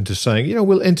not open to saying,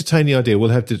 we'll entertain the idea, we'll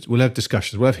have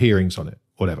discussions, we'll have hearings on it,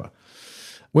 whatever.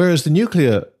 Whereas the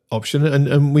nuclear option,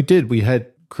 and we had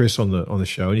Chris on the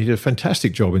show, and he did a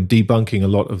fantastic job in debunking a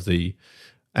lot of the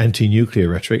anti-nuclear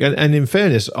rhetoric. And in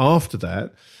fairness, after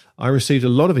that, I received a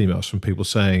lot of emails from people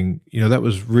saying, that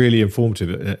was really informative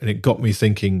and it got me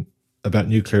thinking about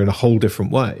nuclear in a whole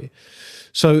different way.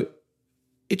 So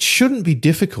it shouldn't be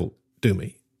difficult,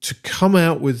 Doomy, to come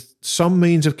out with some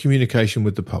means of communication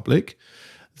with the public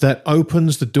that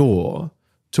opens the door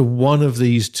to one of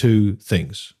these two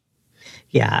things.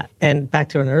 Yeah, and back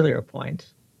to an earlier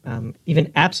point,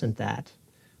 even absent that,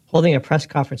 holding a press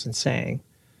conference and saying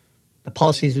the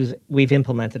policies we've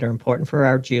implemented are important for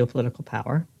our geopolitical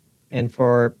power and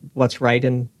for what's right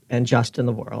and just in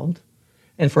the world,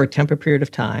 and for a temporary period of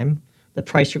time, the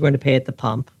price you're going to pay at the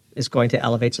pump is going to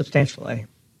elevate substantially.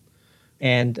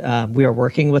 And we are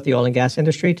working with the oil and gas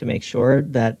industry to make sure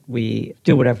that we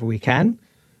do whatever we can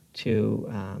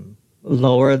to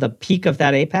lower the peak of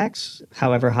that apex,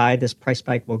 however high this price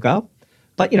spike will go.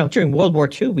 But, during World War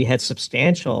II, we had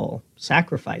substantial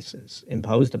sacrifices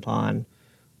imposed upon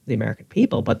the American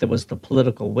people, but there was the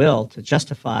political will to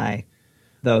justify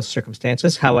those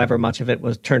circumstances. However, much of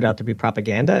it turned out to be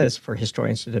propaganda, as for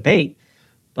historians to debate.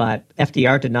 But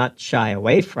FDR did not shy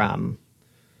away from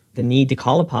the need to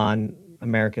call upon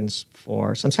Americans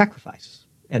for some sacrifice.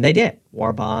 And they did.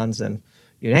 War bonds and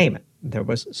you name it. There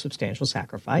was substantial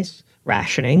sacrifice,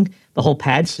 rationing. The whole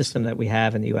PAD system that we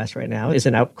have in the U.S. right now is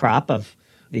an outcrop of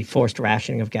the forced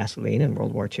rationing of gasoline in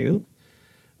World War II.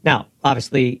 Now,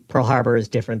 obviously, Pearl Harbor is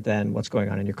different than what's going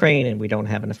on in Ukraine, and we don't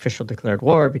have an official declared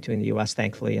war between the U.S.,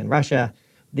 thankfully, and Russia.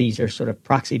 These are sort of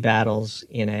proxy battles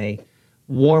in a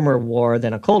warmer war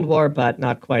than a Cold War, but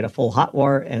not quite a full hot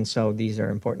war, and so these are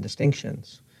important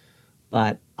distinctions.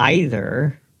 But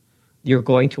either you're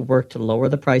going to work to lower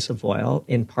the price of oil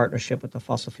in partnership with the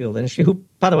fossil fuel industry, who,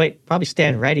 by the way, probably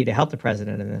stand ready to help the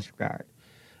president in this regard.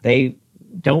 They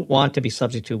don't want to be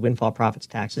subject to windfall profits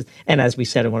taxes. And as we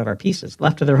said in one of our pieces,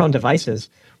 left to their own devices,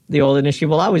 the oil industry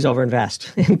will always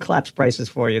overinvest and collapse prices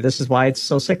for you. This is why it's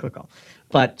so cyclical.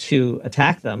 But to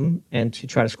attack them and to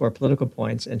try to score political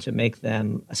points and to make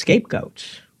them a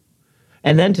scapegoat,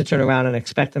 and then to turn around and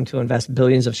expect them to invest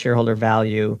billions of shareholder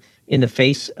value in the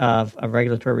face of a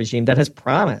regulatory regime that has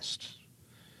promised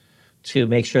to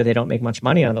make sure they don't make much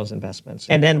money on those investments.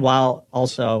 And then while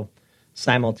also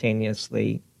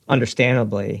simultaneously,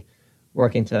 understandably,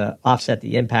 working to offset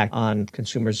the impact on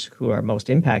consumers who are most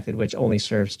impacted, which only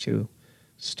serves to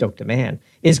stoke demand,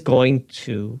 is going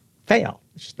to fail.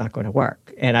 It's just not going to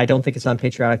work. And I don't think it's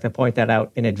unpatriotic to point that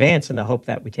out in advance in the hope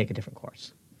that we take a different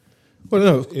course. Well,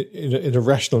 no, in a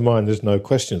rational mind, there's no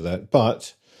question of that.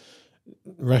 But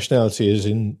rationality is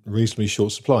in reasonably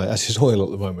short supply, as is oil at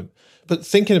the moment. But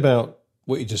thinking about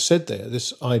what you just said there,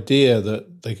 this idea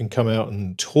that they can come out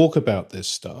and talk about this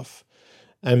stuff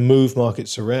and move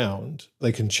markets around,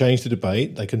 they can change the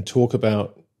debate, they can talk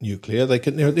about nuclear, they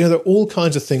can, there are all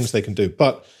kinds of things they can do.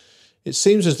 But it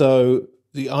seems as though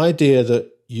the idea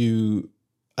that you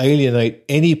alienate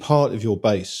any part of your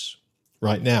base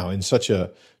right now in such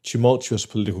a tumultuous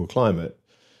political climate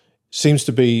seems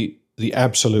to be the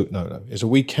absolute no-no. Is that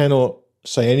we cannot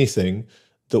say anything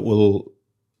that will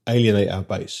alienate our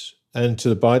base. And to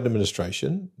the Biden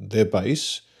administration, their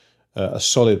base, a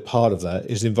solid part of that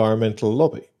is the environmental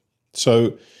lobby.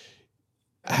 So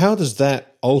how does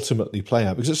that ultimately play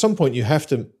out? Because at some point you have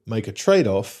to make a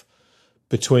trade-off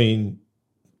between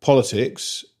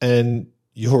politics and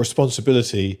your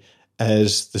responsibility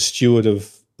as the steward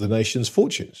of the nation's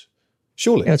fortunes.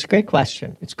 Surely. It's a great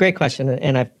question. It's a great question,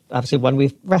 and obviously one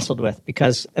we've wrestled with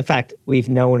because, in fact, we've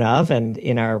known of and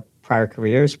in our prior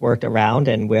careers worked around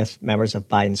and with members of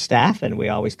Biden's staff, and we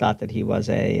always thought that he was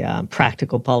a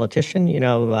practical politician.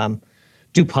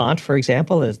 DuPont, for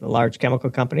example, is the large chemical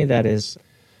company that has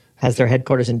their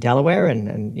headquarters in Delaware,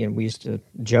 and we used to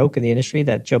joke in the industry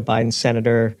that Joe Biden's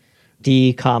Senator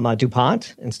D,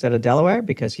 DuPont instead of Delaware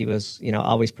because he was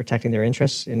always protecting their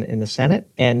interests in the Senate,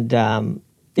 and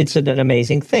it's an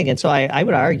amazing thing. And so I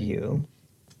would argue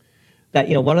that,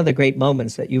 one of the great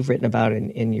moments that you've written about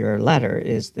in your letter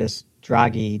is this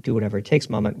Draghi do whatever it takes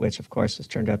moment, which, of course, has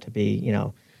turned out to be,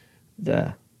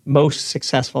 the most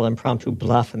successful impromptu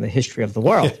bluff in the history of the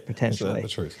world, potentially.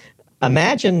 That's the truth.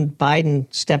 Imagine Biden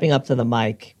stepping up to the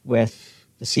mic with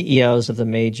the CEOs of the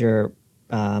major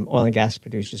oil and gas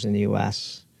producers in the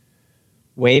U.S.,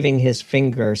 waving his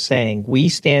finger saying, we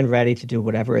stand ready to do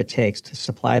whatever it takes to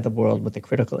supply the world with the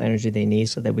critical energy they need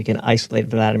so that we can isolate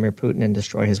Vladimir Putin and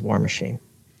destroy his war machine.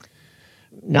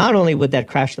 Not only would that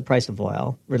crash the price of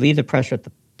oil, relieve the pressure at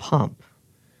the pump,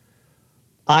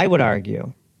 I would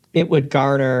argue it would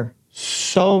garner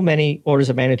so many orders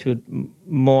of magnitude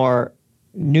more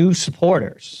new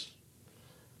supporters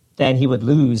than he would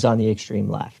lose on the extreme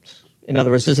left. In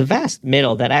other words, there's a vast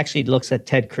middle that actually looks at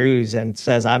Ted Cruz and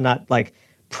says, I'm not like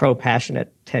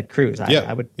pro-passionate Ted Cruz.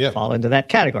 I would fall into that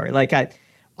category. Like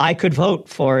I could vote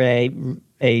for a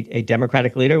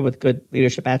Democratic leader with good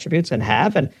leadership attributes and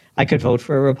I could vote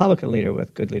for a Republican leader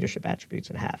with good leadership attributes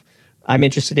and have. I'm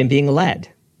interested in being led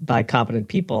by competent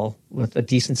people with a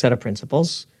decent set of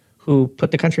principles who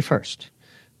put the country first.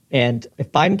 And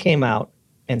if Biden came out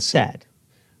and said,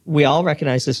 we all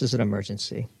recognize this is an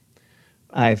emergency.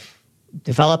 I've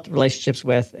developed relationships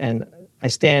with, and I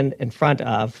stand in front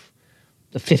of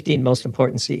the 15 most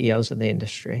important CEOs in the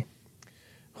industry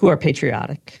who are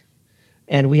patriotic.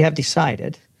 And we have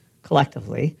decided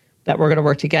collectively that we're going to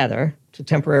work together to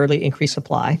temporarily increase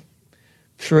supply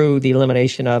through the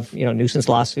elimination of nuisance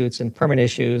lawsuits and permit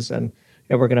issues. And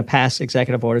we're going to pass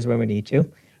executive orders when we need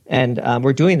to. And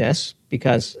we're doing this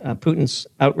because Putin's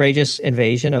outrageous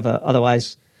invasion of an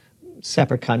otherwise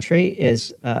separate country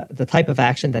is the type of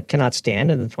action that cannot stand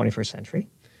in the 21st century.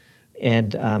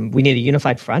 And we need a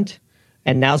unified front.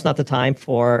 And now's not the time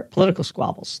for political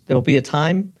squabbles. There will be a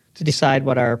time to decide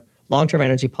what our long-term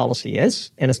energy policy is,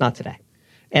 and it's not today.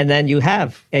 And then you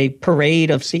have a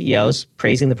parade of CEOs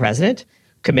praising the president,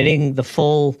 committing the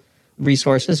full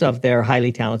resources of their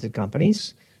highly talented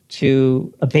companies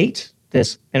to abate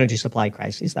this energy supply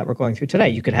crisis that we're going through today.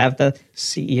 You could have the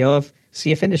CEO of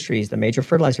CF Industries, the major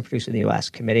fertilizer producer in the U.S.,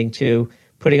 committing to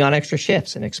putting on extra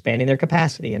shifts and expanding their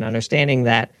capacity and understanding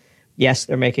that, yes,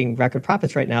 they're making record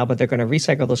profits right now, but they're going to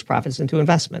recycle those profits into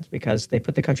investments because they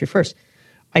put the country first.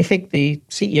 I think the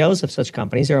CEOs of such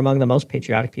companies are among the most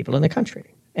patriotic people in the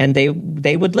country. And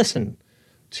they would listen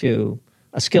to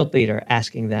a skilled leader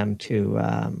asking them to,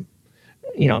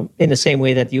 in the same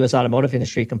way that the U.S. automotive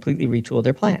industry completely retooled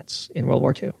their plants in World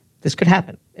War II. This could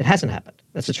happen. It hasn't happened.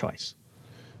 That's a choice.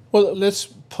 Well, let's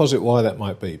posit why that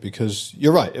might be, because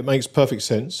you're right. It makes perfect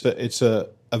sense. It's a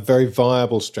very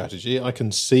viable strategy. I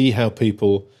can see how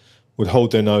people would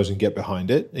hold their nose and get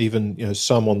behind it. Even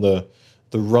some on the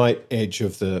right edge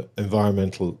of the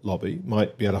environmental lobby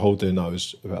might be able to hold their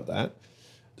nose about that.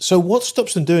 So what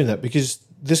stops them doing that? Because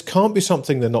this can't be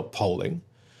something they're not polling.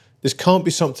 This can't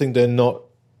be something they're not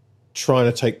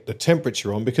trying to take the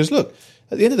temperature on. Because look,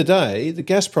 at the end of the day, the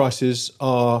gas prices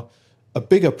are a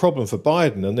bigger problem for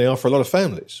Biden than they are for a lot of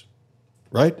families,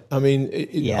 right? I mean,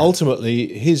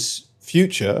 ultimately, his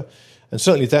future, and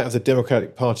certainly that of the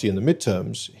Democratic Party in the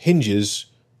midterms, hinges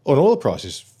on oil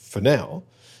prices for now.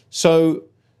 So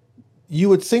you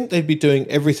would think they'd be doing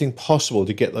everything possible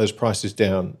to get those prices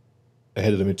down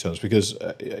ahead of the midterms because,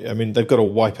 they've got a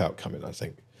wipeout coming, I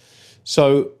think.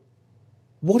 So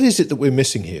what is it that we're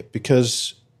missing here?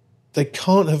 Because they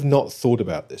can't have not thought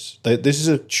about this. This is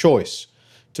a choice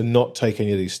to not take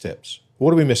any of these steps.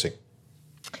 What are we missing?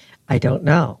 I don't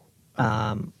know.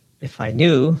 If I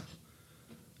knew,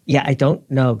 I don't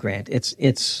know, Grant. It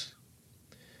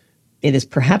is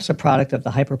perhaps a product of the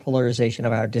hyperpolarization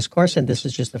of our discourse, and this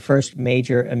is just the first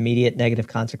major immediate negative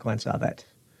consequence of it,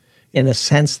 in the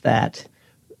sense that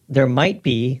there might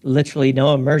be literally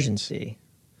no emergency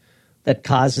that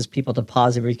causes people to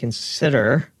pause and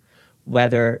reconsider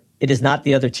whether it is not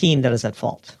the other team that is at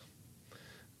fault.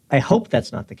 I hope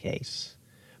that's not the case.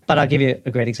 But I'll give you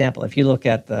a great example. If you look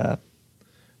at the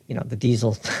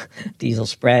diesel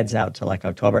spreads out to like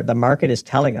October, the market is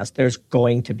telling us there's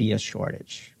going to be a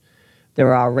shortage.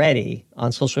 There are already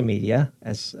on social media,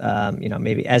 as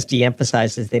maybe as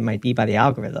de-emphasized as they might be by the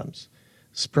algorithms,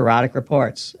 sporadic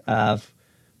reports of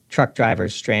truck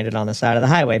drivers stranded on the side of the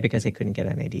highway because they couldn't get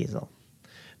any diesel.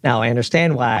 Now, I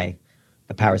understand why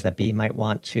the powers that be might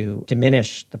want to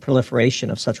diminish the proliferation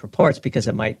of such reports because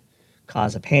it might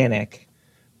cause a panic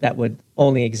that would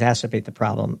only exacerbate the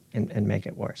problem and make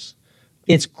it worse.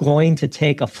 It's going to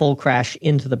take a full crash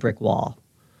into the brick wall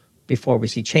before we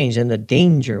see change. And the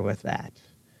danger with that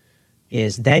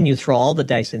is then you throw all the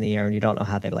dice in the air and you don't know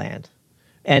how they land.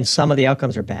 And some of the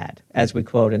outcomes are bad, as we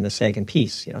quote in the Sagan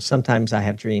piece. Sometimes I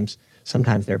have dreams,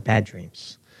 sometimes they're bad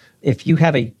dreams. If you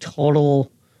have a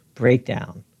total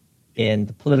breakdown in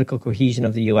the political cohesion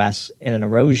of the U.S. and an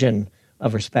erosion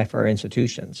of respect for our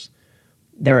institutions,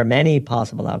 there are many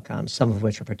possible outcomes, some of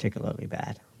which are particularly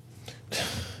bad.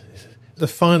 The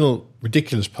final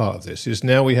ridiculous part of this is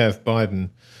now we have Biden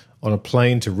on a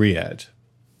plane to Riyadh,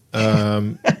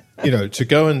 to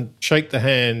go and shake the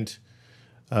hand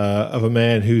of a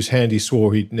man whose hand he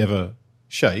swore he'd never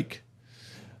shake,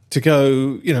 to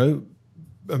go,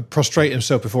 and prostrate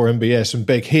himself before MBS and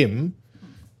beg him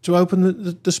to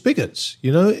open the spigots.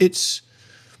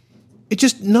 It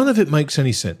just, none of it makes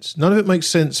any sense. None of it makes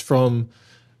sense from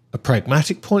a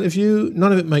pragmatic point of view.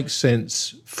 None of it makes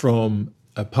sense from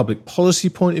a public policy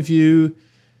point of view.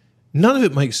 None of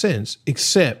it makes sense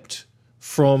except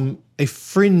from a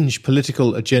fringe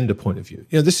political agenda point of view.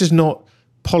 This is not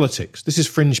politics. This is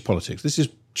fringe politics. This is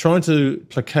trying to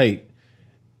placate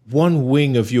one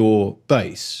wing of your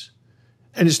base.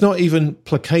 And it's not even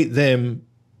placate them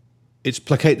it's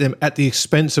placate them at the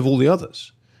expense of all the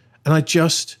others. And I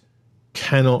just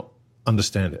cannot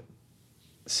understand it.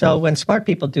 So when smart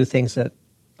people do things that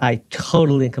I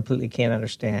totally and completely can't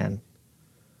understand,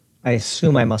 I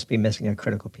assume I must be missing a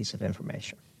critical piece of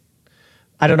information.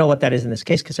 I don't know what that is in this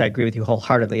case because I agree with you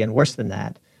wholeheartedly. And worse than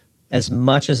that, as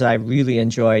much as I really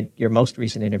enjoyed your most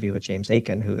recent interview with James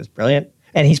Aiken, who is brilliant,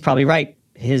 and he's probably right,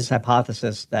 his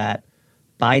hypothesis that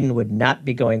Biden would not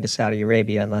be going to Saudi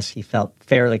Arabia unless he felt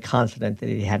fairly confident that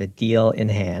he had a deal in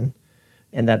hand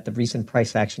and that the recent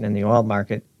price action in the oil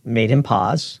market made him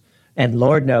pause. And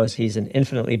Lord knows he's an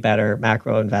infinitely better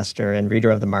macro investor and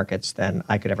reader of the markets than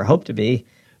I could ever hope to be.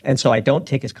 And so I don't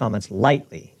take his comments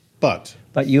lightly. But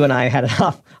you and I had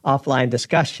an offline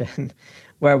discussion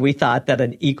where we thought that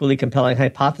an equally compelling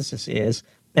hypothesis is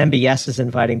MBS is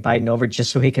inviting Biden over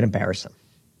just so he can embarrass him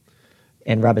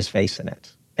and rub his face in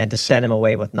it and to send him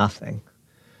away with nothing,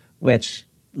 which,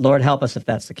 Lord help us if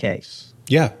that's the case.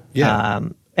 Yeah.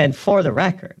 And for the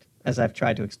record, as I've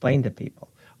tried to explain to people,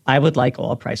 I would like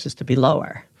oil prices to be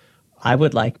lower. I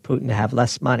would like Putin to have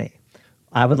less money.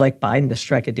 I would like Biden to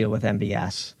strike a deal with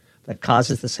MBS that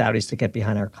causes the Saudis to get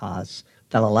behind our cause,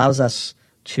 that allows us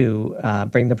to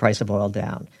bring the price of oil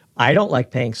down. I don't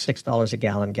like paying $6 a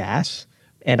gallon gas,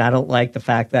 and I don't like the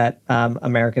fact that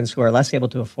Americans who are less able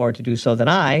to afford to do so than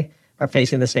I are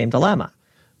facing the same dilemma.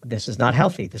 This is not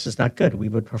healthy. This is not good. We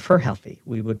would prefer healthy.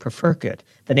 We would prefer good.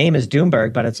 The name is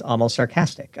Doomberg, but it's almost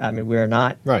sarcastic. I mean, we're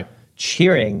not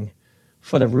cheering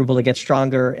for the ruble to get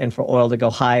stronger and for oil to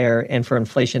go higher and for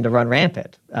inflation to run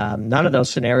rampant. None of those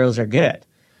scenarios are good.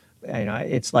 You know,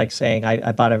 it's like saying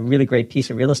I bought a really great piece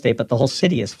of real estate, but the whole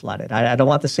city is flooded. I don't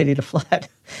want the city to flood.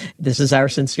 This is our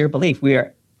sincere belief. We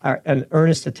are an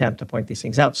earnest attempt to point these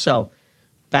things out. So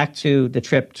back to the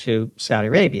trip to Saudi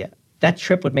Arabia. That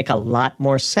trip would make a lot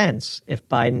more sense if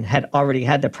Biden had already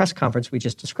had the press conference we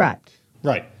just described.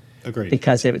 Right. Agreed.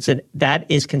 Because that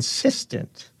is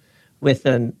consistent with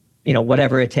an,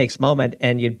 whatever it takes moment,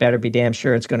 and you'd better be damn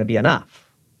sure it's going to be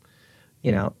enough.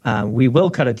 We will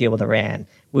cut a deal with Iran.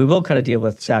 We will cut a deal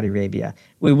with Saudi Arabia.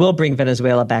 We will bring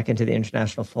Venezuela back into the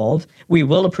international fold. We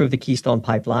will approve the Keystone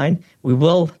Pipeline. We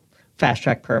will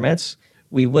fast-track permits.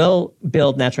 We will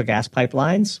build natural gas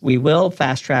pipelines. We will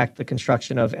fast-track the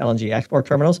construction of LNG export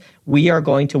terminals. We are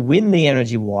going to win the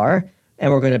energy war,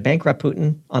 and we're going to bankrupt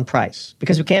Putin on price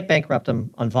because we can't bankrupt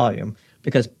him on volume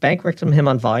because bankrupting him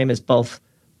on volume is both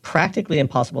practically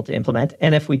impossible to implement,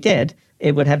 and if we did,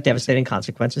 it would have devastating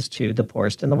consequences to the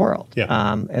poorest in the world.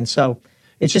 Yeah. And so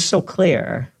it's just so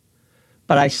clear.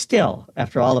 But I still,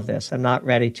 after all of this, I'm not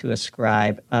ready to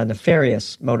ascribe a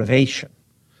nefarious motivation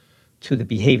to the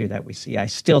behavior that we see. I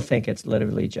still think it's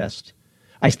literally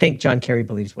I think John Kerry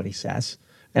believes what he says.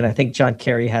 And I think John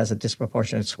Kerry has a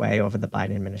disproportionate sway over the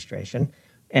Biden administration.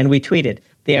 And we tweeted,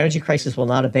 the energy crisis will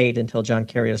not abate until John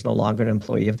Kerry is no longer an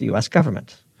employee of the U.S.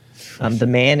 government. The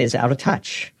man is out of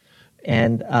touch.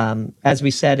 And as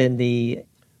we said in the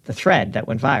thread that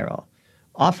went viral,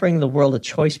 offering the world a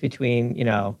choice between,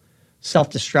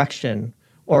 self-destruction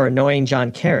or annoying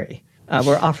John Kerry,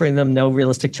 we're offering them no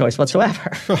realistic choice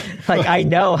whatsoever. I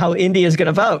know how India is going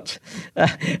to vote.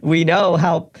 We know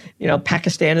how,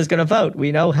 Pakistan is going to vote.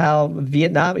 We know how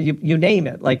Vietnam, you name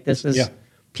it.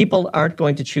 People aren't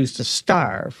going to choose to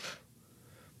starve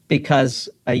because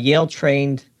a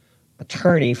Yale-trained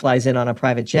attorney flies in on a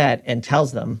private jet and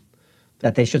tells them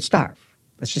that they should starve.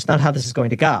 That's just not how this is going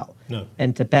to go. No.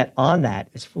 And to bet on that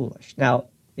is foolish. Now,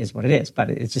 is what it is, but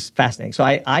it's just fascinating. So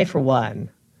I for one,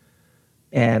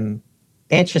 am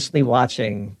anxiously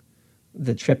watching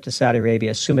the trip to Saudi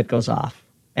Arabia, assume it goes off,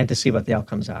 and to see what the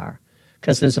outcomes are.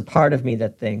 Because there's a part of me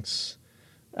that thinks,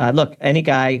 look, any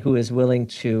guy who is willing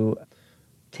to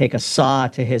take a saw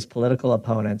to his political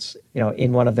opponents,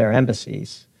 in one of their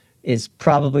embassies, is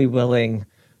probably willing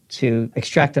to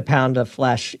extract a pound of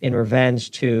flesh in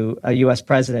revenge to a U.S.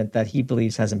 president that he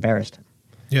believes has embarrassed him.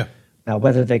 Yeah. Now,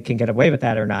 whether they can get away with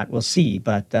that or not, we'll see.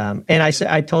 But and I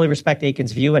totally respect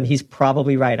Aiken's view, and he's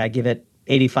probably right. I give it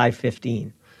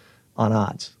 85-15 on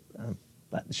odds.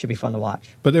 But it should be fun to watch.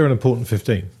 But they're an important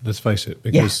 15, let's face it,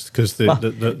 because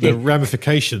the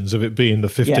ramifications of it being the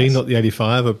 15, not the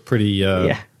 85, are pretty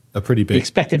big. The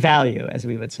expected value, as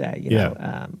we would say.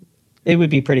 It would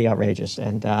be pretty outrageous.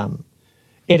 And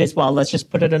it is, well, let's just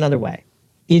put it another way.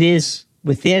 It is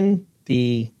within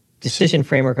the decision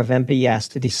framework of MBS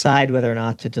to decide whether or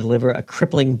not to deliver a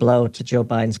crippling blow to Joe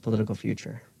Biden's political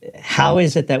future. How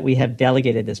is it that we have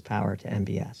delegated this power to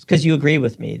MBS? Because you agree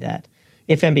with me that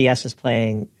if MBS is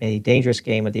playing a dangerous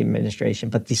game with the administration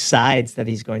but decides that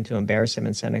he's going to embarrass him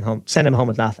and send him home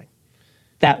with nothing,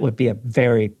 that would be a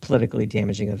very politically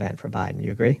damaging event for Biden.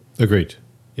 You agree? Agreed.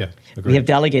 Yeah, We have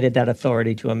delegated that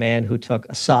authority to a man who took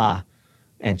a saw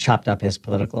and chopped up his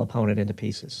political opponent into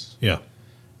pieces. Yeah.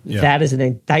 That is an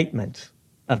indictment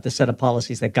of the set of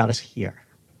policies that got us here.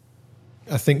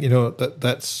 I think,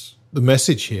 that's the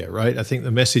message here, right? I think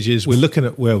the message is we're looking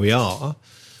at where we are,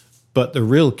 but the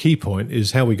real key point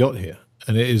is how we got here.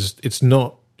 And it's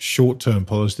not short-term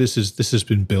policy. This has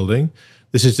been building.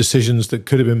 This is decisions that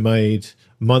could have been made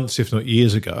months, if not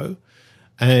years ago.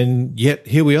 And yet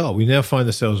here we are. We now find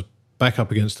ourselves back up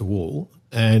against the wall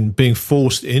and being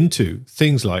forced into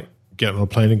things like getting on a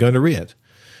plane and going to Riyadh.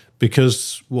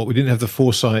 Because we didn't have the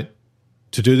foresight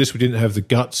to do this. We didn't have the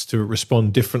guts to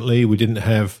respond differently. We didn't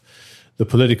have the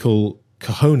political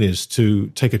cojones to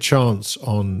take a chance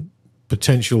on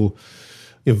potential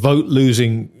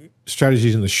vote-losing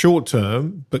strategies in the short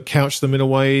term, but couch them in a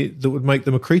way that would make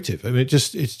them accretive. I mean,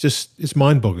 it's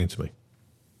mind-boggling to me.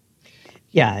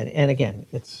 Yeah, and again,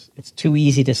 it's too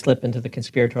easy to slip into the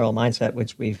conspiratorial mindset,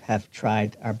 which we have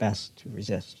tried our best to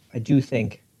resist. I do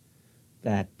think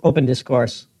that open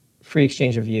discourse, free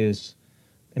exchange of views,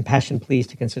 impassioned pleas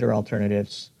to consider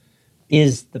alternatives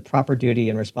is the proper duty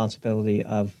and responsibility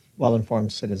of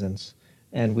well-informed citizens.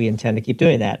 And we intend to keep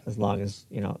doing that as long as,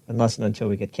 unless and until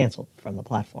we get canceled from the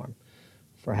platform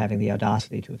for having the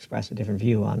audacity to express a different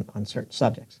view on certain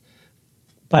subjects.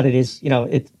 But it is,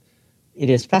 it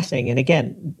is fascinating. And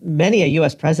again, many a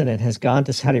U.S. president has gone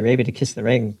to Saudi Arabia to kiss the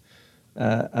ring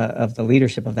of the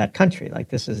leadership of that country. Like,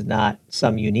 this is not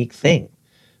some unique thing.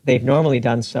 They've normally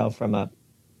done so from a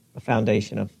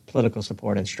foundation of political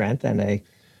support and strength and a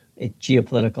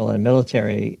geopolitical and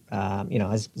military,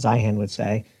 as Zihan would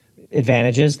say,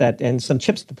 advantages and some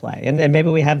chips to play. And maybe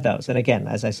we have those. And again,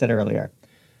 as I said earlier,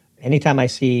 anytime I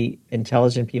see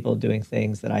intelligent people doing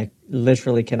things that I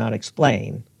literally cannot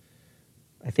explain,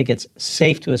 I think it's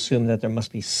safe to assume that there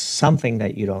must be something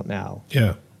that you don't know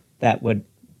that would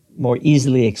more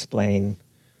easily explain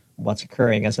what's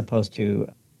occurring as opposed to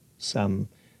some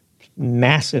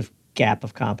massive gap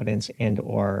of competence and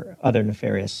or other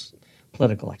nefarious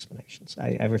political explanations.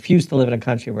 I refuse to live in a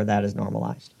country where that is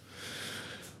normalized.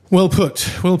 Well put,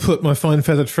 my fine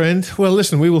feathered friend. Well,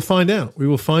 listen, we will find out. We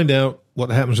will find out what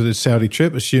happens with this Saudi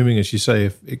trip, assuming, as you say,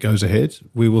 if it goes ahead.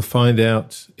 We will find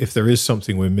out if there is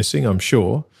something we're missing, I'm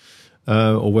sure,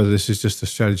 or whether this is just a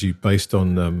strategy based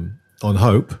on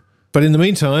hope. But in the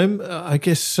meantime, I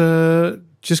guess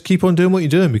just keep on doing what you're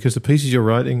doing, because the pieces you're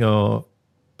writing are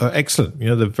excellent.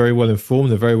 They're very well informed,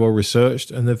 they're very well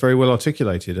researched, and they're very well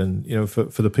articulated. And,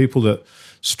 for the people that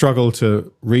struggle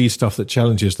to read stuff that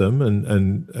challenges them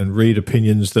and read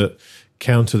opinions that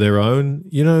counter their own,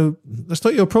 that's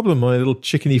not your problem, my little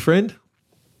chickeny friend.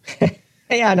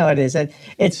 Yeah, no, it is.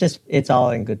 It's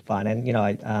all in good fun.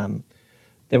 And,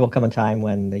 there will come a time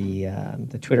when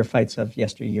the Twitter fights of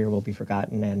yesteryear will be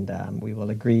forgotten, and we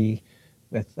will agree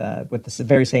with the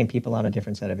very same people on a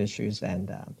different set of issues.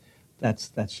 And that's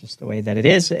just the way that it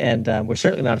is. And we're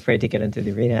certainly not afraid to get into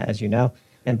the arena, as you know.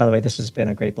 And by the way, this has been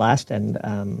a great blast,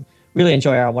 and really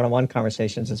enjoy our one-on-one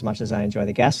conversations as much as I enjoy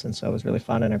the guests. And so it was really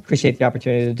fun, and I appreciate the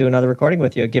opportunity to do another recording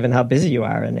with you, given how busy you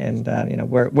are. And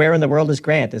where in the world is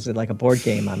Grant? Is it like a board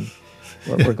game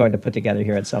we're going to put together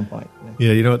here at some point?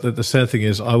 Yeah, the sad thing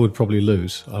is I would probably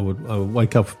lose. I would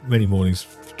wake up many mornings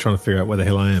trying to figure out where the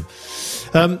hell I am.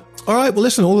 All right, well,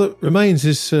 listen, all that remains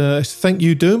is to thank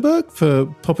you, Doomberg, for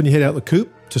popping your head out the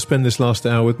coop to spend this last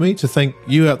hour with me, to thank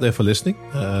you out there for listening.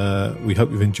 We hope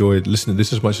you've enjoyed listening to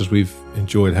this as much as we've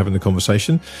enjoyed having the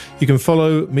conversation. You can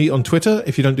follow me on Twitter.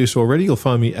 If you don't do so already, you'll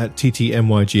find me at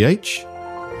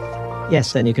TTMYGH.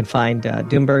 Yes, and you can find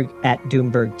Doomberg at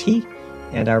DoombergT,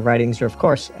 and our writings are, of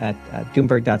course, at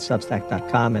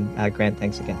doomberg.substack.com. And Grant,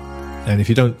 thanks again. And if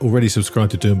you don't already subscribe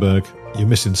to Doomberg, you're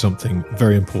missing something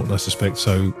very important, I suspect.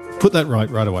 So put that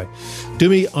right away.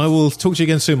 Doomy, I will talk to you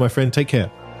again soon, my friend. Take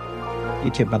care. You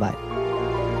too. Bye-bye.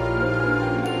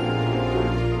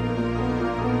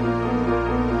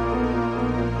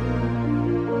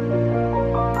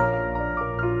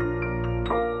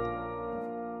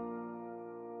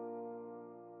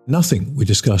 Nothing we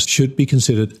discussed should be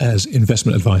considered as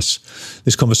investment advice.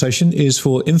 This conversation is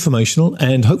for informational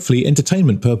and hopefully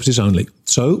entertainment purposes only.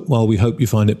 So, while we hope you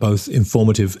find it both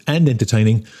informative and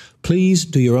entertaining, please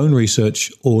do your own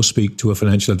research or speak to a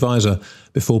financial advisor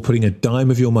before putting a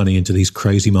dime of your money into these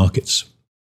crazy markets.